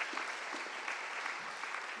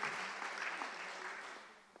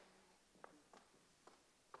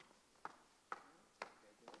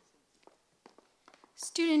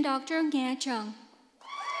 Student Dr. Nga Chung.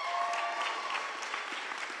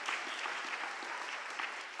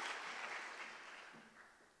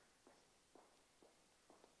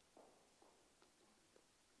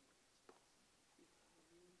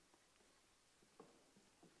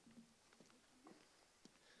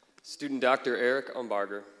 Student Dr. Eric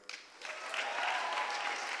Umbarger.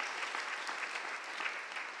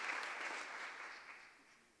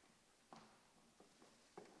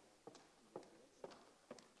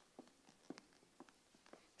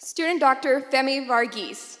 Student Dr. Femi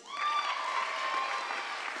Varghese.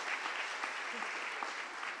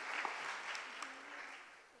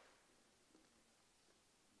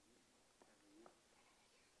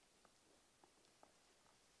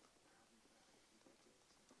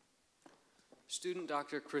 Student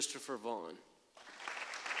Dr. Christopher Vaughn.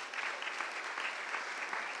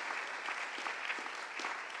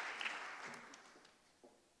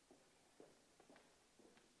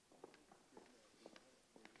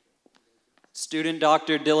 Student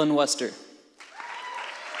Dr. Dylan Wester.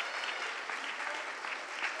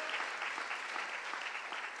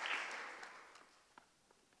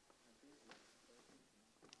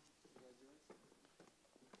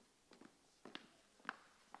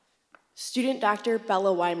 Student Dr.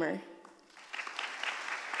 Bella Weimer.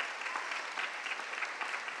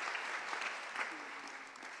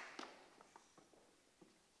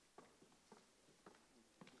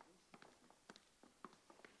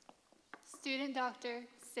 Student Dr.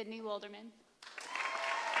 Sydney Wilderman.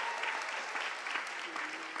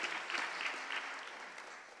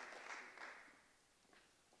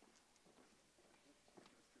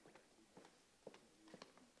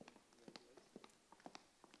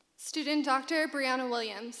 Student Dr. Brianna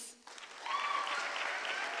Williams.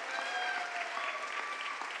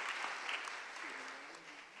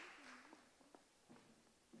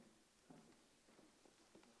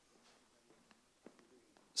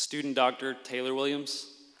 Student Dr. Taylor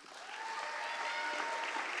Williams.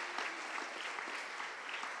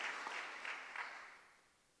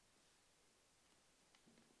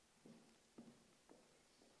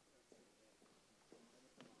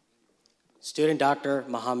 Student Dr.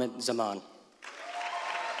 Mohammed Zaman.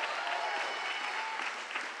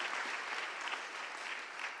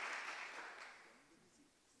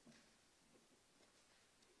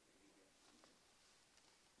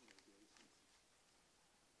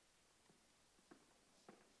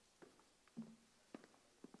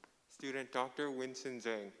 Student Dr. Winston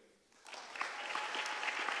Zhang.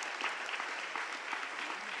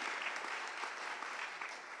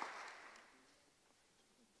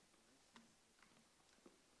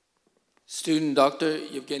 Student Dr.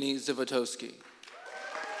 Yevgeny Zivotowski.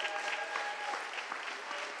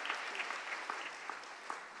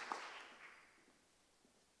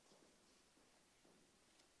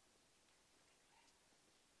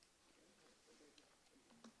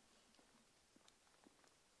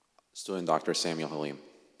 Student Dr. Samuel Halim.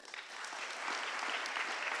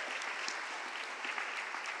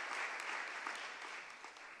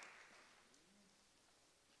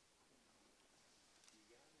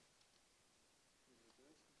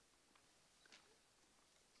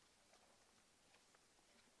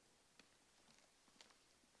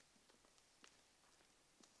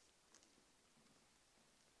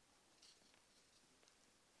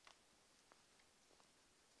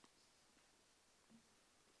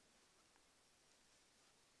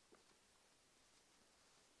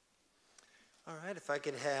 All right, if I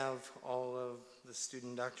could have all of the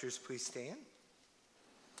student doctors please stand.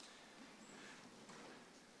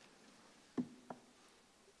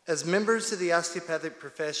 As members of the osteopathic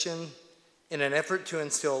profession, in an effort to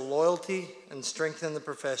instill loyalty and strengthen the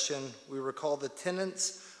profession, we recall the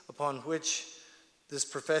tenets upon which this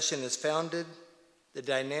profession is founded, the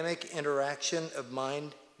dynamic interaction of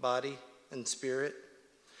mind, body, and spirit,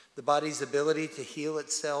 the body's ability to heal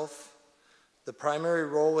itself, the primary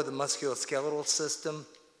role of the musculoskeletal system,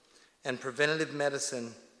 and preventative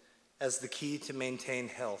medicine as the key to maintain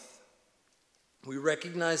health. We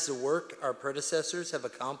recognize the work our predecessors have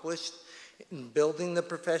accomplished in building the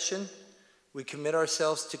profession. We commit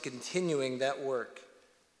ourselves to continuing that work.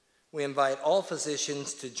 We invite all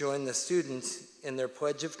physicians to join the students in their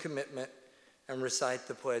pledge of commitment and recite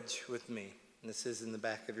the pledge with me. And this is in the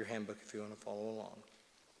back of your handbook if you want to follow along.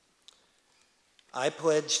 I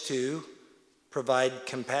pledge to provide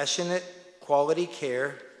compassionate, quality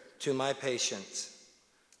care to my patients,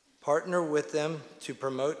 partner with them to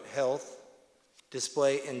promote health,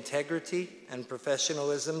 display integrity and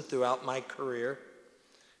professionalism throughout my career,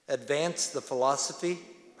 advance the philosophy,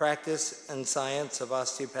 practice, and science of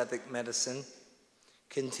osteopathic medicine,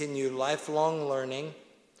 continue lifelong learning,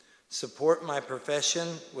 support my profession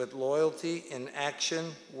with loyalty in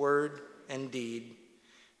action, word, and deed,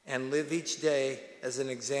 and live each day as an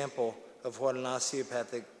example of what an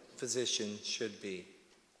osteopathic physician should be.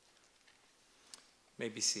 You may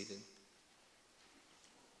be seated.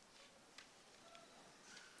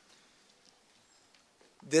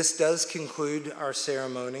 This does conclude our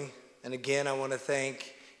ceremony. And again, I want to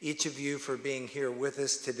thank each of you for being here with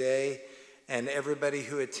us today, and everybody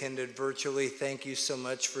who attended virtually. Thank you so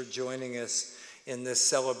much for joining us in this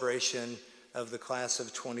celebration of the class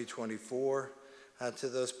of 2024. To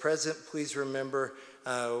those present, please remember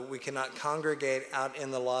we cannot congregate out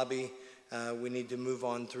in the lobby. We need to move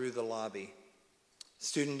on through the lobby.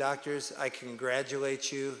 Student doctors, I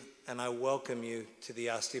congratulate you and I welcome you to the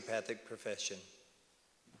osteopathic profession.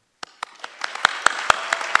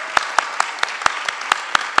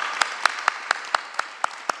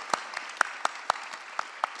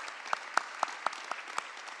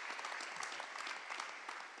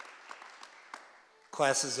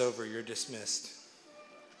 Class is over. You're dismissed.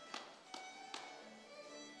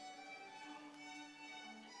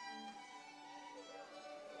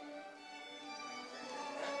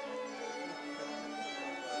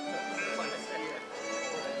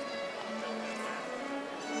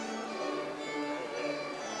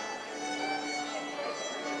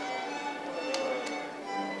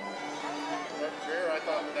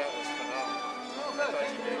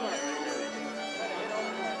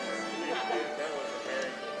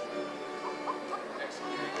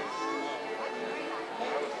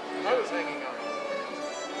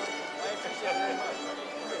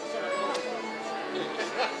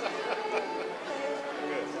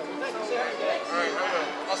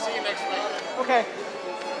 I'll see you next week. Okay.